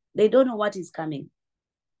them, they don't know what is coming.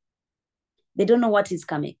 They don't know what is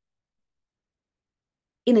coming.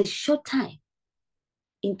 In a short time,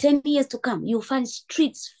 in 10 years to come, you'll find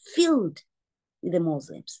streets filled with the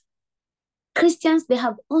Muslims. Christians, they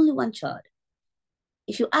have only 1 child.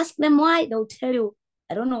 If you ask them why, they'll tell you,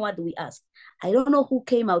 I don't know what we ask. I don't know who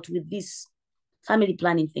came out with these family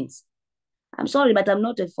planning things. I'm sorry, but I'm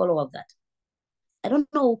not a follower of that. I don't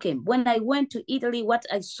know who came. When I went to Italy, what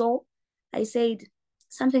I saw, I said,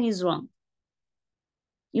 something is wrong.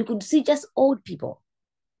 You could see just old people.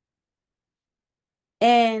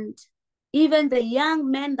 And even the young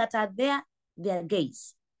men that are there, they're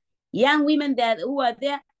gays. Young women who are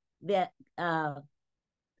there, they're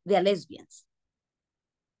lesbians.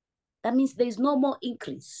 That means there's no more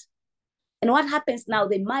increase. And what happens now?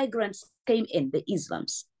 The migrants came in, the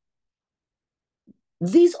Islams.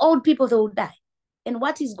 These old people, they will die. And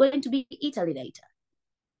what is going to be Italy later?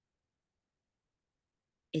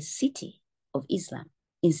 A city of Islam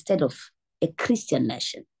instead of a Christian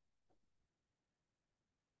nation.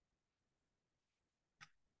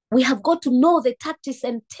 We have got to know the tactics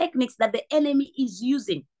and techniques that the enemy is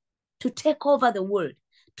using to take over the world.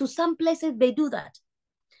 To some places, they do that.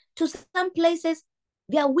 To some places,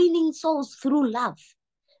 they are winning souls through love.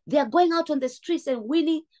 They are going out on the streets and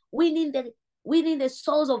winning the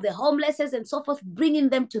souls of the homeless and so forth, bringing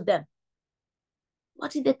them to them.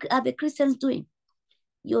 What are the Christians doing?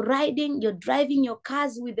 You're driving your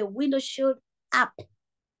cars with the window shield up,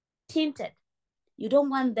 tinted. You don't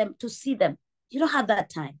want them to see them. You don't have that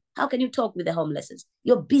time. How can you talk with the homeless?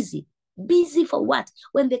 You're busy. Busy for what?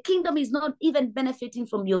 When the kingdom is not even benefiting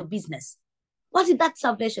from your business. What is that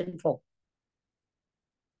salvation for?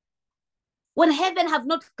 When heaven have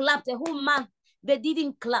not clapped a whole month, they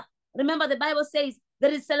didn't clap. Remember, the Bible says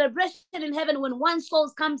there is celebration in heaven when one soul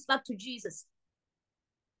comes back to Jesus.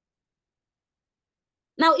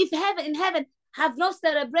 Now, if in heaven have not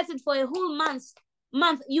celebrated for a whole month,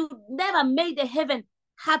 you never made the heaven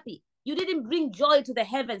happy. You didn't bring joy to the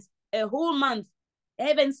heavens a whole month.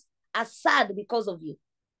 Heavens are sad because of you.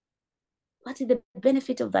 What is the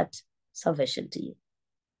benefit of that salvation to you?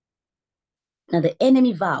 Now, the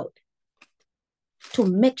enemy vowed to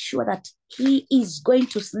make sure that he is going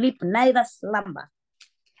to sleep, neither slumber.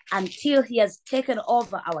 until he has taken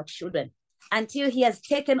over our children, until he has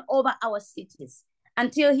taken over our cities,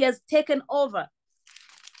 until he has taken over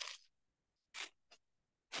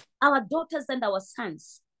our daughters and our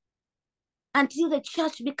sons, until the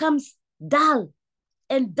church becomes dull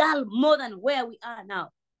and dull more than where we are now.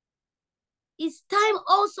 It's time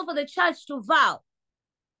also for the church to vow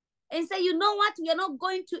and say, you know what? We are not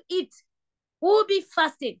going to eat. We'll be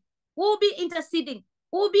fasting. We'll be interceding.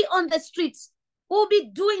 We'll be on the streets. We'll be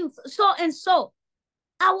doing so and so.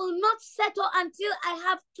 I will not settle until I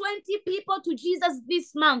have 20 people to Jesus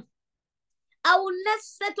this month. I will not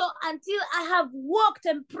settle until I have walked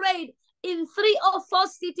and prayed in 3 or 4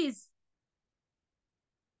 cities.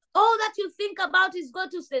 All that you think about is go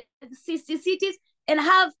to 60 cities and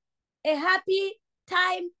have a happy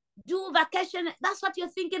time, do vacation. That's what you're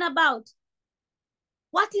thinking about.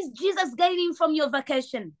 What is Jesus gaining from your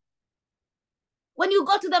vacation? When you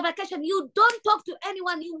go to the vacation, you don't talk to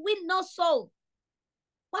anyone. You win no soul.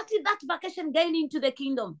 What is that vacation gaining to the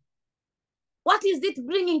kingdom? What is it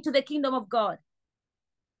bringing to the kingdom of God?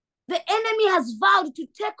 The enemy has vowed to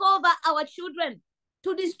take over our children,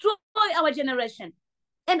 to destroy our generation.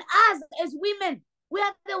 And us as women, we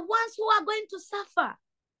are the ones who are going to suffer.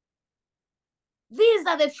 These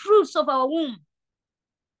are the fruits of our womb.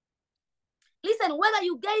 Listen, whether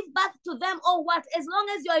you gave birth to them or what, as long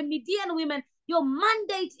as you're a MIDEAN woman, your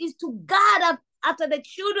mandate is to guard up after the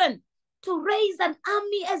children, to raise an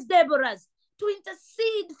army as Deborahs, to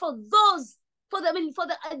intercede for those, for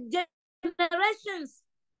the generations,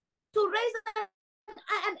 to raise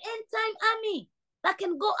an end-time army that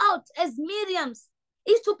can go out as Miriams,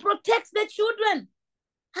 is to protect the children.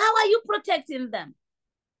 How are you protecting them?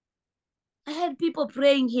 I had people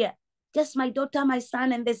praying here, just my daughter, my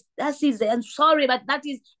son, and this. That is, I'm sorry, but that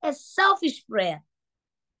is a selfish prayer.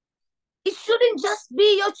 It shouldn't just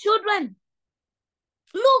be your children.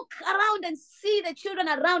 Look around and see the children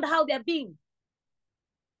around, how they're being.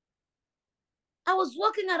 I was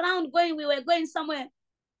walking around we were going somewhere,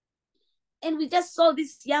 and we just saw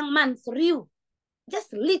this young man, threw,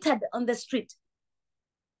 just littered on the street.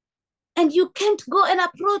 And you can't go and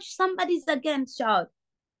approach somebody's against child.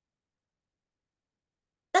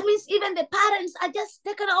 That means even the parents are just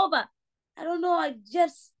taken over. I don't know,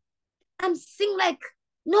 I'm seeing like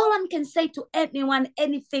no one can say to anyone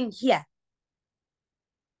anything here.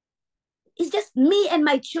 It's just me and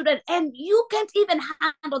my children, and you can't even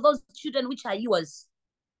handle those children which are yours.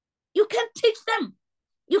 You can't teach them.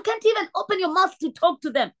 You can't even open your mouth to talk to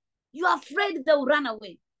them. You are afraid they'll run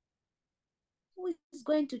away. Who is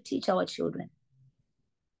going to teach our children?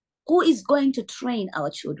 Who is going to train our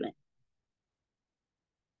children?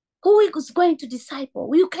 Who is going to disciple?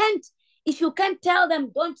 You can't. If you can't tell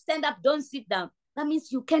them, don't stand up, don't sit down, that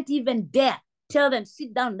means you can't even dare tell them,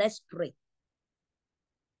 sit down, let's pray.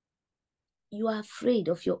 You are afraid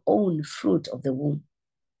of your own fruit of the womb.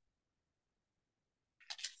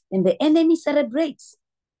 And the enemy celebrates.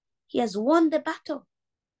 He has won the battle.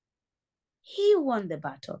 He won the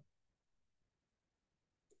battle.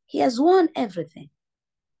 He has won everything.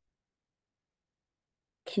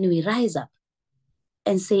 Can we rise up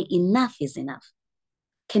and say enough is enough?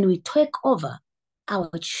 Can we take over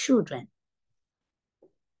our children?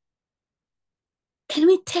 Can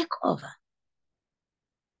we take over?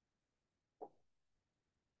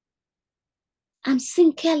 I'm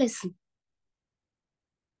seeing carelessly.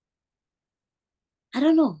 I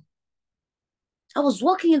don't know. I was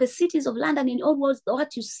walking in the cities of London. In all words,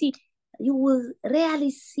 what you see, you will rarely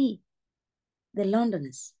see the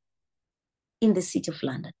Londoners in the city of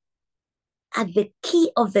London. At the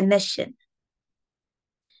key of the nation.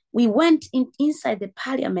 We went inside the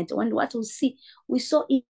parliament, and what we saw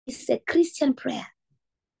is a Christian prayer,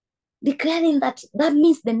 declaring that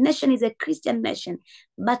means the nation is a Christian nation.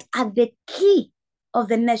 But at the key of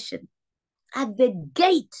the nation, at the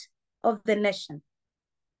gate of the nation,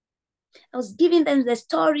 I was giving them the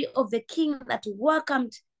story of the king that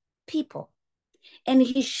welcomed people, and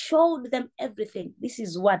he showed them everything. This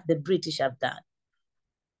is what the British have done.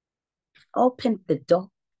 Opened the door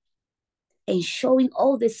and showing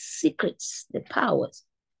all the secrets, the powers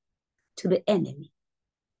to the enemy.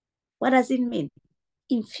 What does it mean?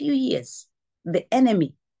 In few years, the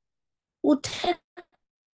enemy will take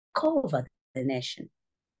over the nation.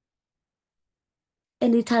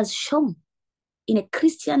 And it has shown in a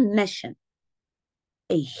Christian nation,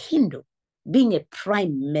 a Hindu being a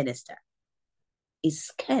prime minister is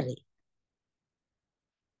scary.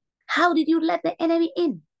 How did you let the enemy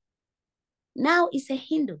in? Now it's a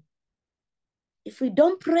Hindu. If we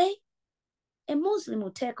don't pray, a Muslim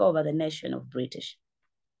will take over the nation of British.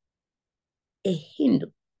 A Hindu.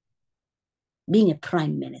 being a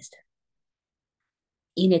prime minister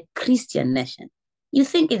in a Christian nation. You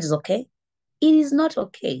think it is okay? It is not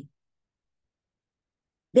okay.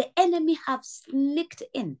 The enemy have sneaked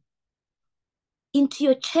into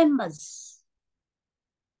your chambers.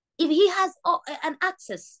 If he has an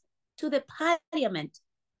access to the parliament,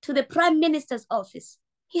 to the prime minister's office,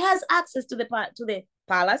 he has access to the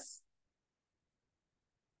palace.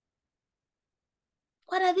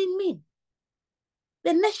 What does it mean?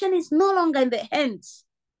 The nation is no longer in the hands.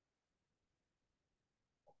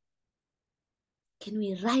 Can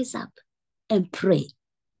we rise up and pray?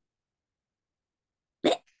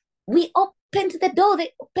 We opened the door,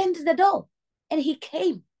 they opened the door, and he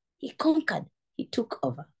came, he conquered, he took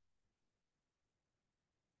over.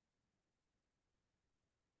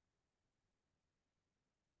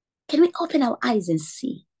 Can we open our eyes and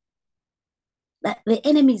see that the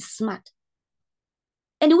enemy is smart?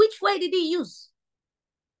 And which way did he use?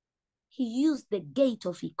 He used the gate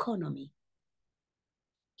of economy.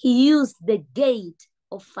 He used the gate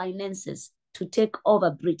of finances to take over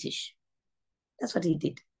British. That's what he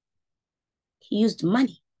did. He used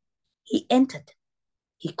money. He entered.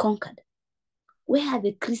 He conquered. Where are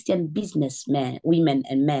the Christian businessmen, women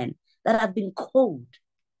and men that have been called?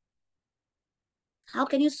 How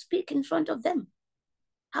can you speak in front of them?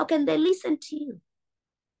 How can they listen to you?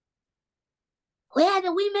 Where are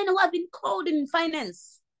the women who have been called in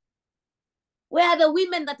finance? Where are the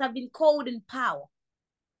women that have been called in power?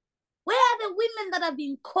 Where are the women that have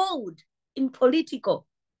been called in political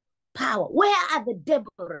power? Where are the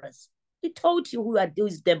Deborahs? We told you who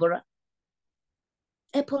is Deborah.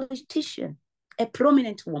 A politician, a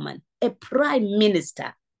prominent woman, a prime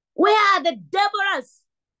minister. Where are the Deborahs?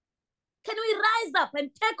 Can we rise up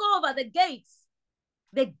and take over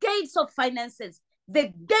the gates of finances,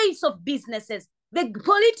 the gates of businesses, the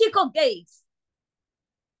political gates,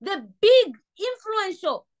 the big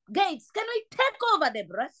influential gates? Can we take over,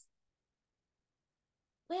 Deborahs?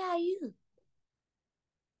 Where are you?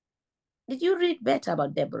 Did you read better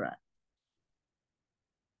about Deborah?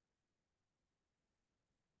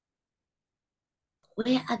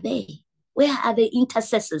 Where are they? Where are the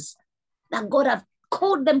intercessors that God have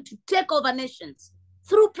called them to take over nations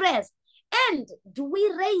through prayers? And do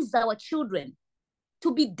we raise our children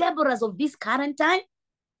to be Deborahs of this current time?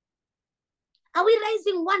 Are we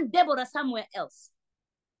raising one Deborah somewhere else?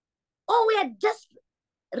 Or we are just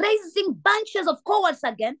raising bunches of cowards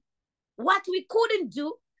again? What we couldn't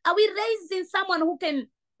do, are we raising someone who can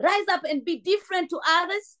rise up and be different to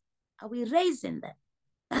others? Are we raising them?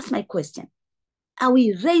 That's my question. Are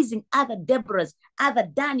we raising other Deborahs, other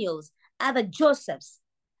Daniels, other Josephs?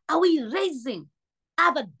 Are we raising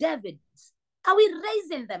other Davids? Are we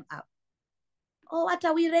raising them up? Or what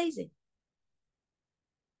are we raising?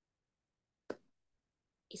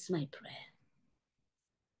 It's my prayer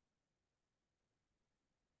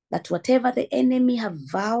that whatever the enemy have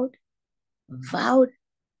vowed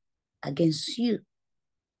against you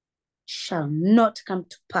shall not come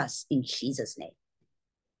to pass in Jesus' name.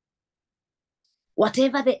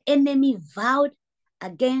 Whatever the enemy vowed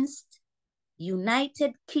against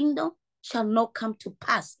United Kingdom shall not come to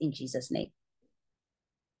pass in Jesus' name.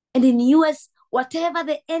 And in US, whatever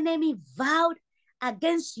the enemy vowed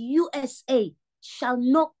against USA shall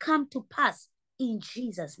not come to pass in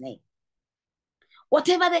Jesus' name.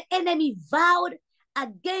 Whatever the enemy vowed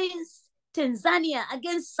against Tanzania,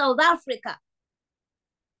 against South Africa,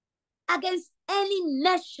 against any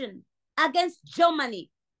nation, against Germany,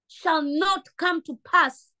 shall not come to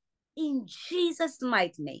pass in Jesus'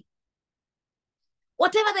 mighty name.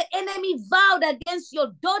 Whatever the enemy vowed against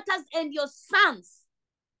your daughters and your sons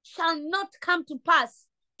shall not come to pass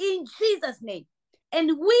in Jesus' name. And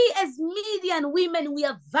we as Midian women, we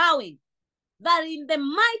are vowing that in the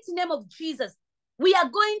mighty name of Jesus, we are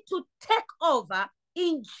going to take over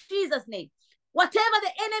in Jesus' name. Whatever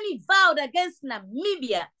the enemy vowed against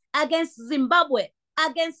Namibia, against Zimbabwe,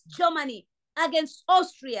 against Germany, against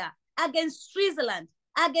Austria, against Switzerland,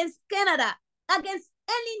 against Canada, against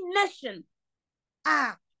any nation,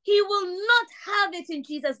 he will not have it in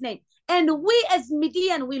Jesus' name. And we as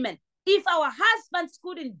Midian women, if our husbands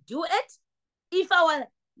couldn't do it, if our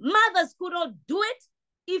mothers could not do it,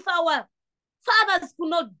 if our fathers could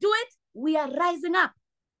not do it, we are rising up.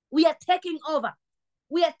 We are taking over.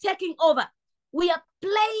 We are taking over. We are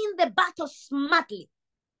playing the battle smartly.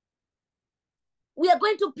 We are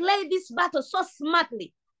going to play this battle so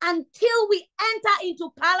smartly until we enter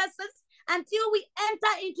into palaces, until we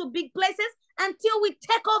enter into big places, until we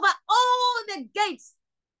take over all the gates.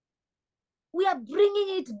 We are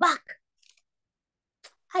bringing it back.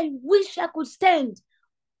 I wish I could stand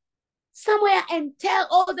somewhere and tell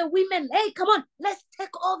all the women, hey, come on, let's take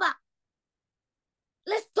over.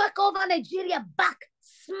 Let's take over Nigeria back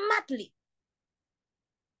smartly.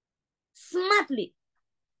 Smartly.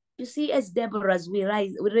 You see, as Deborahs,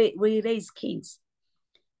 we raise kings.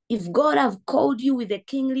 If God have called you with a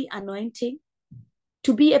kingly anointing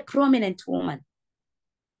to be a prominent woman,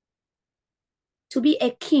 to be a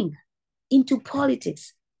king, into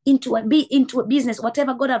politics, into a business,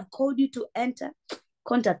 whatever God have called you to enter,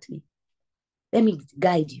 contact me. Let me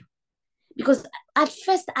guide you. Because at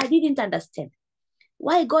first I didn't understand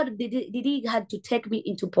why God did he had to take me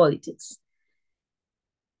into politics,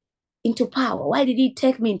 into power. Why did he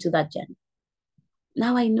take me into that journey?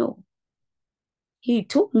 Now I know. He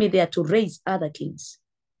took me there to raise other kings.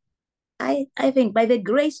 I think by the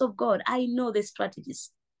grace of God, I know the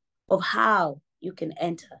strategies of how you can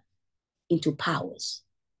enter into powers.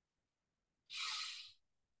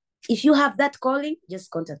 If you have that calling, just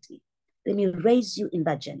contact me. Let me raise you in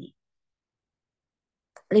that journey.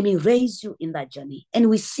 Let me raise you in that journey. And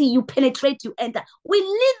we see you penetrate, you enter. We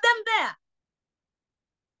need them there.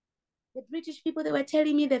 The British people, they were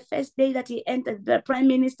telling me the first day that he entered, the Prime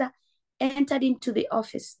Minister entered into the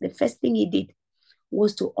office, the first thing he did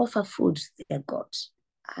was to offer food to their God.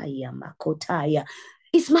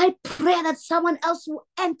 It's my prayer that someone else will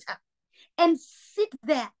enter and sit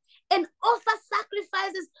there and offer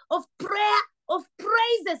sacrifices of prayer, of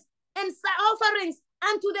praises and offerings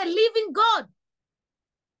unto the living God.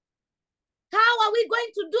 How are we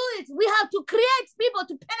going to do it? We have to create people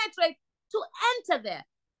to penetrate, to enter there.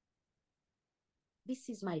 This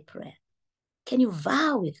is my prayer. Can you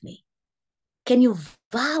vow with me? Can you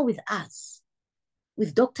vow with us?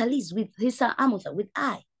 With Dr. Liz, with Lisa Amutha, with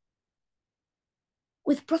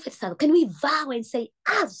with Prophet Sal? Can we vow and say,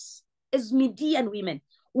 us as Midian women,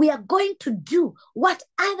 we are going to do what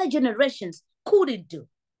other generations couldn't do.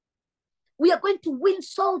 We are going to win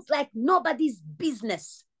souls like nobody's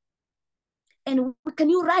business. And can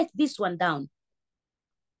you write this one down?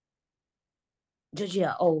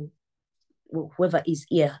 Georgia, or whoever is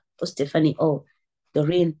here, or Stephanie, or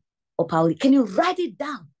Doreen, or Pauli, can you write it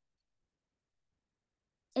down?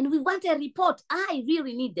 And we want a report. I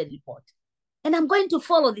really need the report. And I'm going to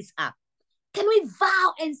follow this up. Can we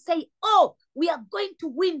vow and say, oh, we are going to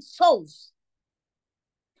win souls.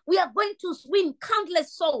 We are going to win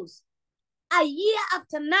countless souls. A year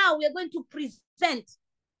after now, we are going to present.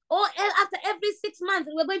 Or after every 6 months,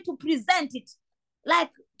 we're going to present it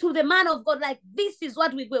like to the man of God, like this is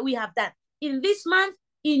what we have done. In this month,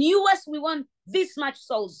 in US, we want this much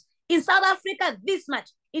souls. In South Africa, this much.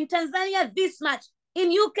 In Tanzania, this much.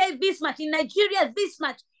 In UK, this much. In Nigeria, this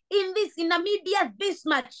much. In Namibia, this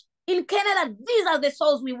much. In Canada, these are the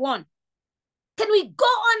souls we want. Can we go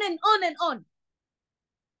on and on and on?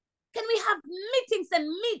 Can we have meetings and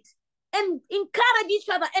meet and encourage each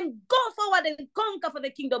other and go forward and conquer for the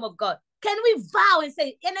kingdom of God? Can we vow and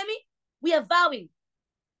say, enemy, we are vowing.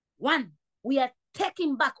 1, we are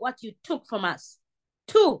taking back what you took from us.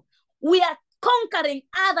 2, we are conquering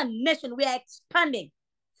other nations. We are expanding.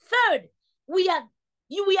 3rd, we are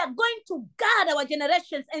going to guard our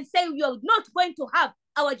generations and say you are not going to have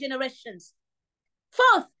our generations.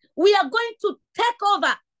 4th, we are going to take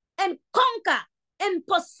over and conquer and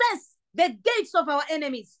possess the gates of our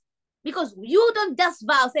enemies. Because you don't just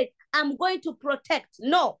vow, say, I'm going to protect.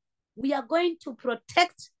 No, we are going to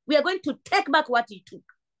protect. We are going to take back what you took.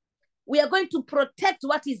 We are going to protect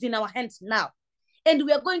what is in our hands now. And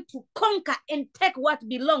we are going to conquer and take what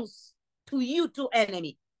belongs to you, to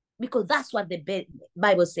enemy. Because that's what the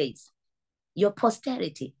Bible says. Your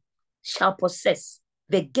posterity shall possess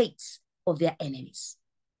the gates of their enemies.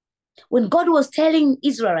 When God was telling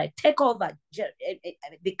Israel, take over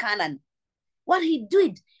the Canaan, what he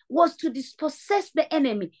did was to dispossess the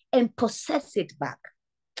enemy and possess it back.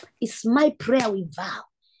 It's my prayer we vow.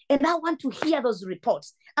 And I want to hear those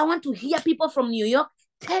reports. I want to hear people from New York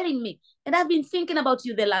telling me, and I've been thinking about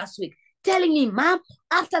you the last week, telling me, Mom,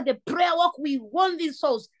 after the prayer walk, we won these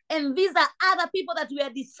souls. And these are other people that we are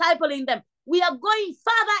discipling them. We are going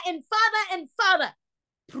further and further and further.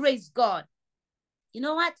 Praise God. You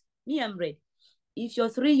know what? Me, I'm ready. If you're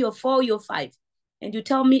 3, you're 4, you're 5, and you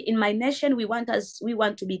tell me in my nation, we want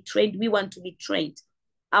to be trained,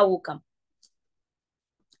 I will come.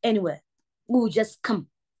 Anywhere, we will just come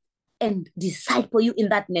and disciple you in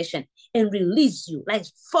that nation and release you like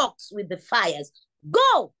fox with the fires.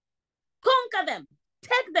 Go, conquer them,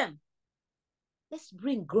 take them. Let's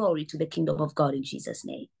bring glory to the kingdom of God in Jesus'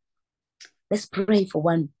 name. Let's pray for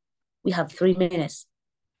one. We have 3 minutes.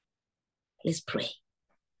 Let's pray.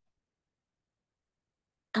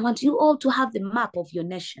 I want you all to have the map of your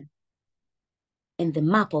nation and the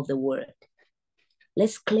map of the word.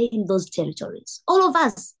 Let's claim those territories. All of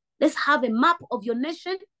us, let's have a map of your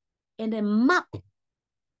nation and a map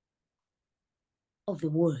of the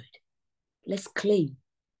word. Let's claim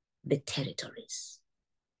the territories.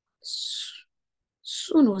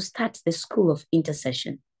 Soon we'll start the school of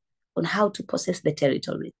intercession on how to possess the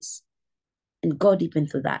territories. And go deep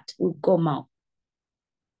into that. We'll go more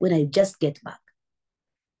when I just get back.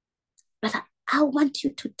 But I want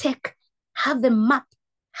you to have the map,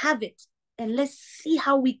 have it, and let's see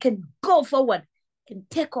how we can go forward and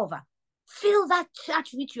take over. Fill that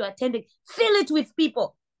church which you are attending. Fill it with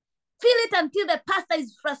people. Fill it until the pastor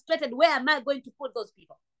is frustrated. Where am I going to put those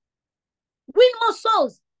people? Win more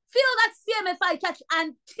souls. Fill that CMFI church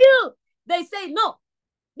until they say, no.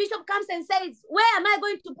 Bishop comes and says, where am I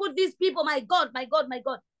going to put these people? My God, my God, my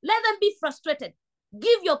God. Let them be frustrated.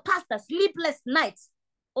 Give your pastor sleepless nights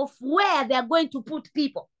of where they are going to put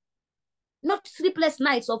people. Not sleepless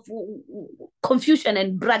nights of confusion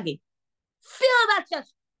and bragging. Fill that church.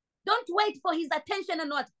 Don't wait for his attention and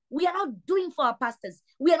what. We are not doing for our pastors.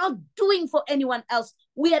 We are not doing for anyone else.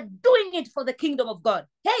 We are doing it for the kingdom of God.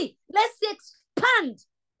 Hey, let's expand.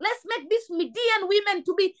 Let's make these Midian women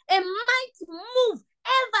to be a mighty move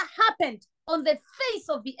ever happened on the face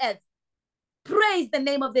of the earth. Praise the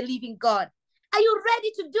name of the living God. Are you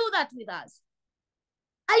ready to do that with us?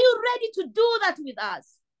 Are you ready to do that with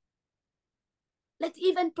us? Let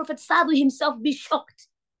even Prophet Sadhu himself be shocked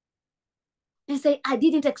and say, I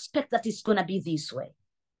didn't expect that it's going to be this way.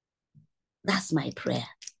 That's my prayer.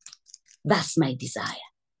 That's my desire.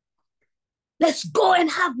 Let's go and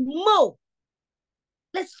have more.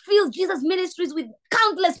 Let's fill Jesus' ministries with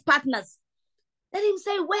countless partners. Let him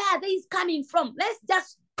say, where are they coming from? Let's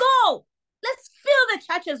just go. Let's fill the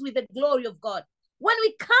churches with the glory of God. When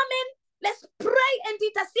we come in, let's pray and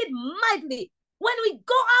intercede mightily. When we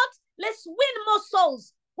go out, let's win more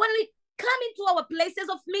souls. When we come into our places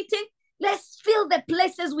of meeting, let's fill the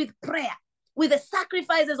places with prayer, with the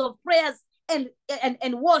sacrifices of prayers and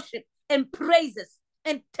worship and praises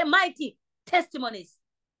and mighty testimonies.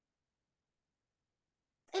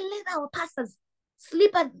 And let our pastors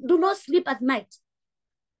do not sleep at night.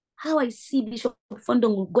 How I see Bishop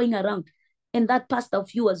Fondong going around and that pastor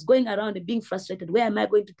of yours going around and being frustrated. Where am I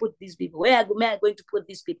going to put these people? Where am I going to put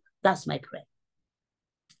these people? That's my prayer.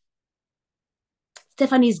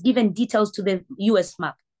 Stephanie is given details to the US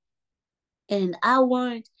map. And I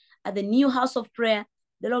want at the new house of prayer,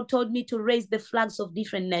 the Lord told me to raise the flags of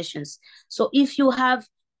different nations. So if you have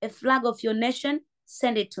a flag of your nation,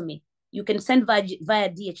 send it to me. You can send via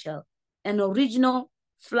DHL an original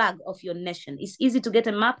flag of your nation. It's easy to get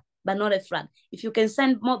a map, but not a flag. If you can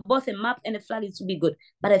send both a map and a flag, it would be good.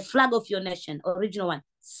 But a flag of your nation, original one,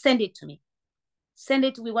 send it to me. Send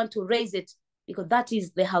it. We want to raise it because that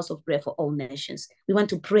is the house of prayer for all nations. We want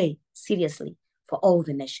to pray seriously for all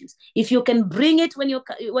the nations. If you can bring it when you're,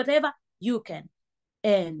 whatever, you can.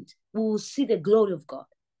 And we will see the glory of God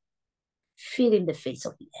filling the face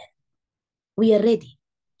of the earth. We are ready.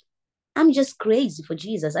 I'm just crazy for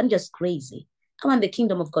Jesus. I'm just crazy. I want the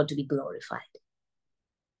kingdom of God to be glorified.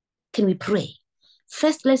 Can we pray?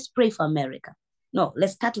 First, let's pray for America. No,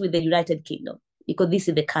 let's start with the United Kingdom because this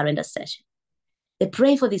is the current session. Let's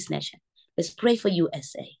pray for this nation. Let's pray for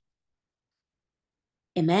USA.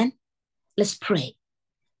 Amen. Let's pray.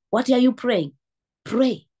 What are you praying?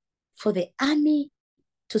 Pray for the army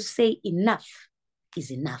to say enough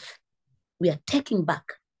is enough. We are taking back.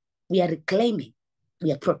 We are reclaiming.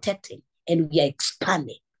 We are protecting. And we are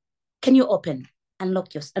expanding. Can you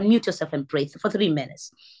unmute yourself and pray for 3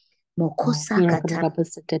 minutes?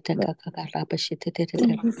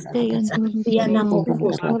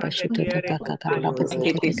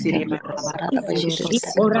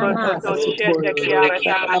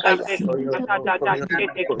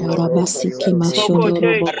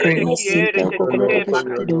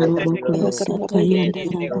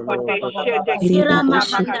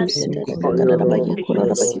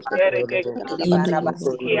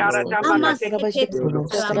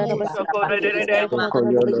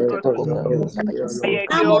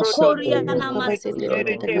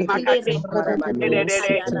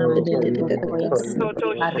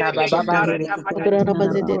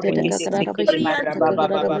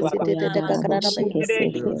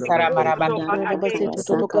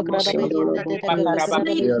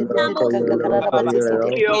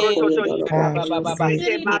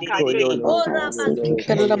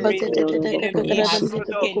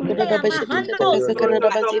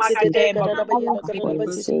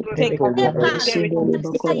 take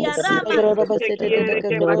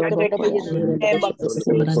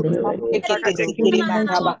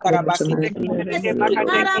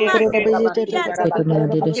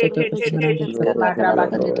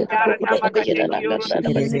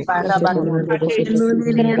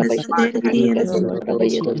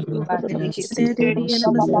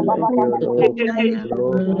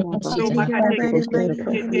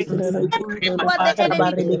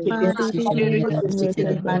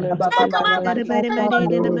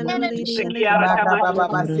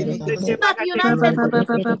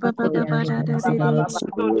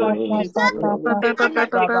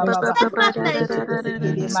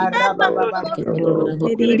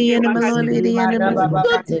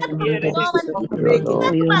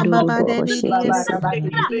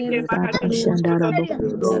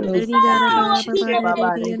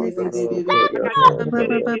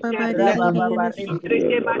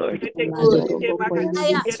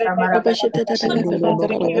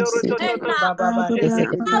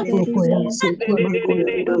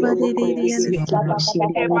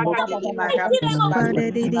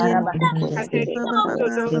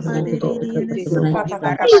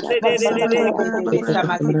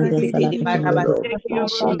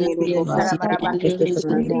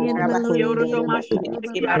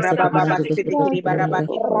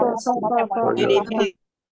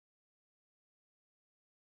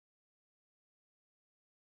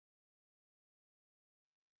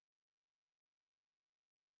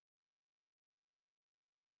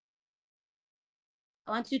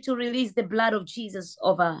I want you to release the blood of Jesus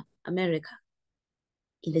over America,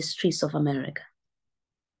 in the streets of America.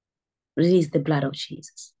 Release the blood of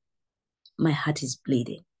Jesus. My heart is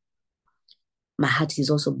bleeding. My heart is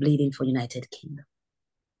also bleeding for United Kingdom.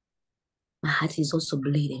 My heart is also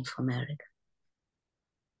bleeding for America.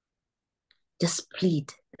 Just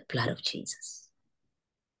plead the blood of Jesus.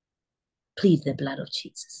 Plead the blood of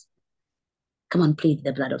Jesus. Come on, plead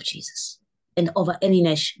the blood of Jesus. And over any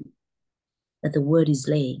nation that the word is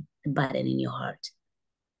laying the burden in your heart.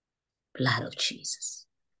 Blood of Jesus.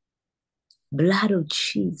 Blood of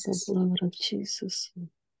Jesus. The blood of Jesus.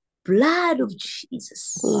 Blood of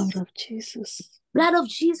Jesus. Blood of Jesus. Blood of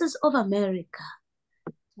Jesus of America.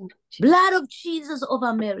 Blood of Jesus of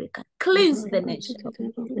America. Cleanse the nation.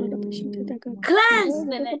 Cleanse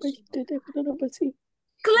the nation.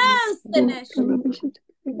 Cleanse the nation.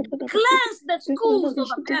 Cleanse the schools of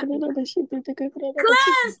America.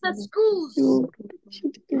 Cleanse the schools.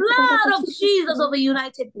 Blood of Jesus of the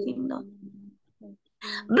United Kingdom.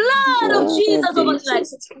 Blood of Jesus of the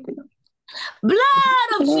United Kingdom.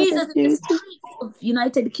 Blood of Jesus in the streets of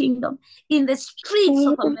United Kingdom. In the streets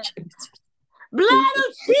of America. Blood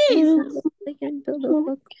of Jesus.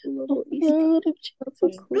 Blood of Jesus.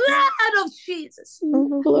 Blood of Jesus.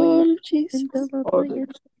 Blood of Jesus.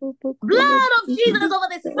 Blood of Jesus over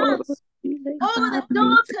the sons, over the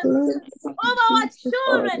daughters, over our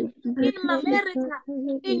children in America,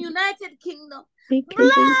 in United Kingdom.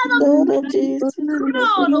 Blood of Jesus.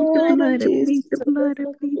 Blood of Jesus.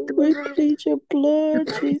 We plead your blood,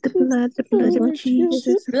 Jesus. The blood of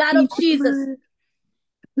Jesus. Blood of Jesus.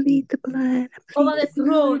 Plead the blood. Over the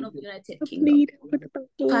throne of the United Kingdom.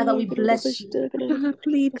 Father, we bless you.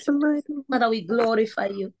 Plead the blood. Father, we glorify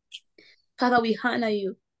you. Father, we honor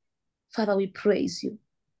you. Father, we praise you.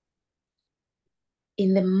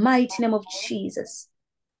 In the mighty name of Jesus,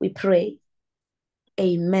 we pray.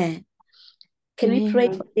 Amen. Can we pray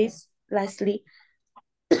for this? Lastly,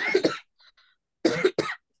 can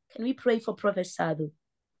we pray for Prophet Sadhu?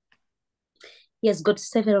 He has got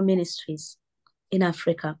several ministries in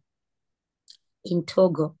Africa, in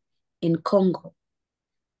Togo, in Congo,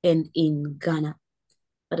 and in Ghana.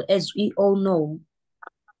 But as we all know,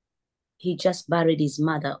 he just buried his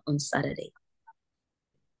mother on Saturday.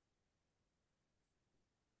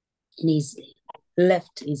 And he's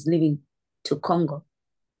leaving to Congo,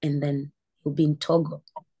 and then he'll be in Togo.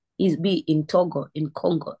 He'll be in Togo, in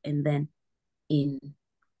Congo, and then in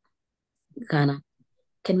Ghana.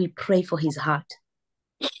 Can we pray for his heart?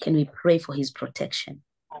 Can we pray for his protection?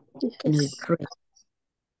 Can we pray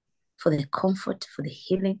for the comfort, for the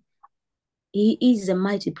healing? He is a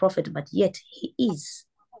mighty prophet, but yet he is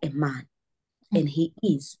a man. And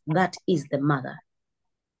that is the mother.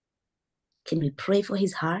 Can we pray for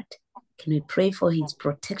his heart? Can we pray for his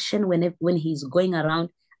protection when he's going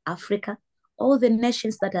around Africa? All the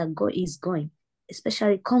nations that he's going,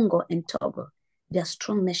 especially Congo and Togo, they are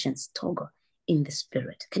strong nations, Togo, in the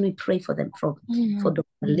spirit. Can we pray for them, for Dr.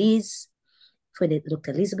 Liz, for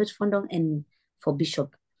Dr. Elizabeth Fondong, and for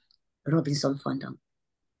Bishop Robinson Fondong,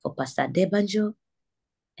 for Pastor Debanjo,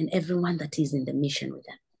 and everyone that is in the mission with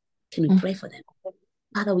them? Can we pray for them?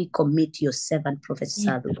 Father, we commit your servant, Prophet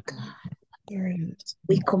Samuel. Yes.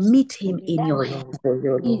 We commit him in your hands.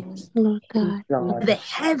 Yes, Lord God. The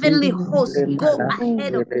heavenly host go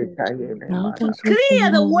ahead of him to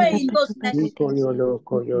clear the way in those nations,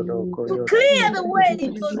 to clear the way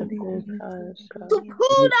in those nations, to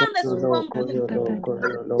pull down the strongholds,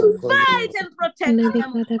 to fight and protect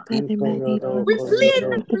them. We plead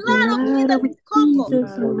the blood of Jesus in Congo,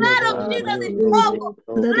 blood of Jesus in Congo,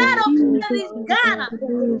 blood of Jesus in Ghana,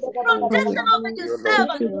 protection over your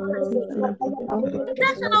servant,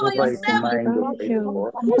 protection over your servant,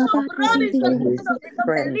 Bishop Robinson, Bishop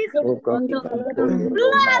Elizabeth,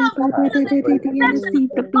 blood of Jesus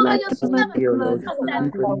and protection over your servant, Pastor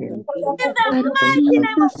Samuel. In the mighty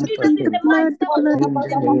name of Jesus, in the mighty name of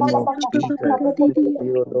Jesus, in the mighty name of Jesus.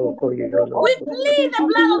 We plead the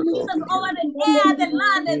blood of Jesus over the air, the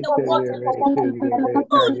land, and the water.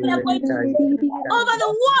 Food they are going to eat, over the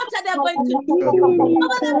water they are going to drink,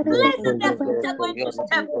 over the places they are going to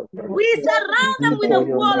step. We surround them with a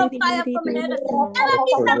wall of fire from heaven. And let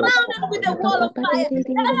me surround them with a wall of fire.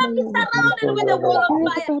 And let me surround them with a wall of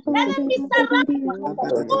fire. And let me surround them with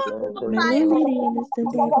a wall of fire.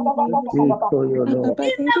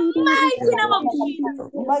 In the mighty name of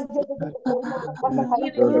Jesus.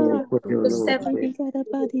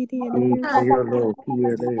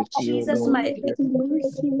 Jesus, my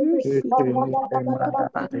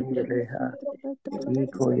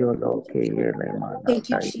thank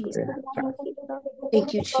you, Jesus.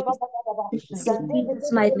 Thank you, Jesus. In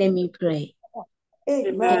Jesus' mighty name we pray.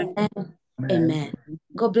 Amen. Amen.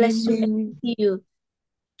 God bless you and see you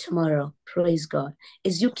tomorrow. Praise God.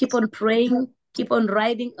 As you keep on praying, keep on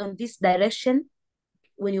riding on this direction,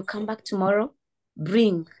 when you come back tomorrow,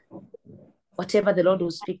 bring whatever the Lord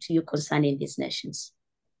will speak to you concerning these nations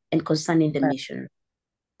and concerning the mission.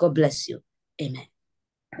 God bless you. Amen.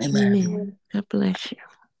 Amen. God bless you.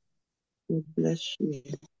 God bless you.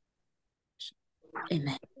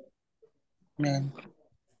 Amen. Amen.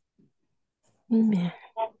 Amen.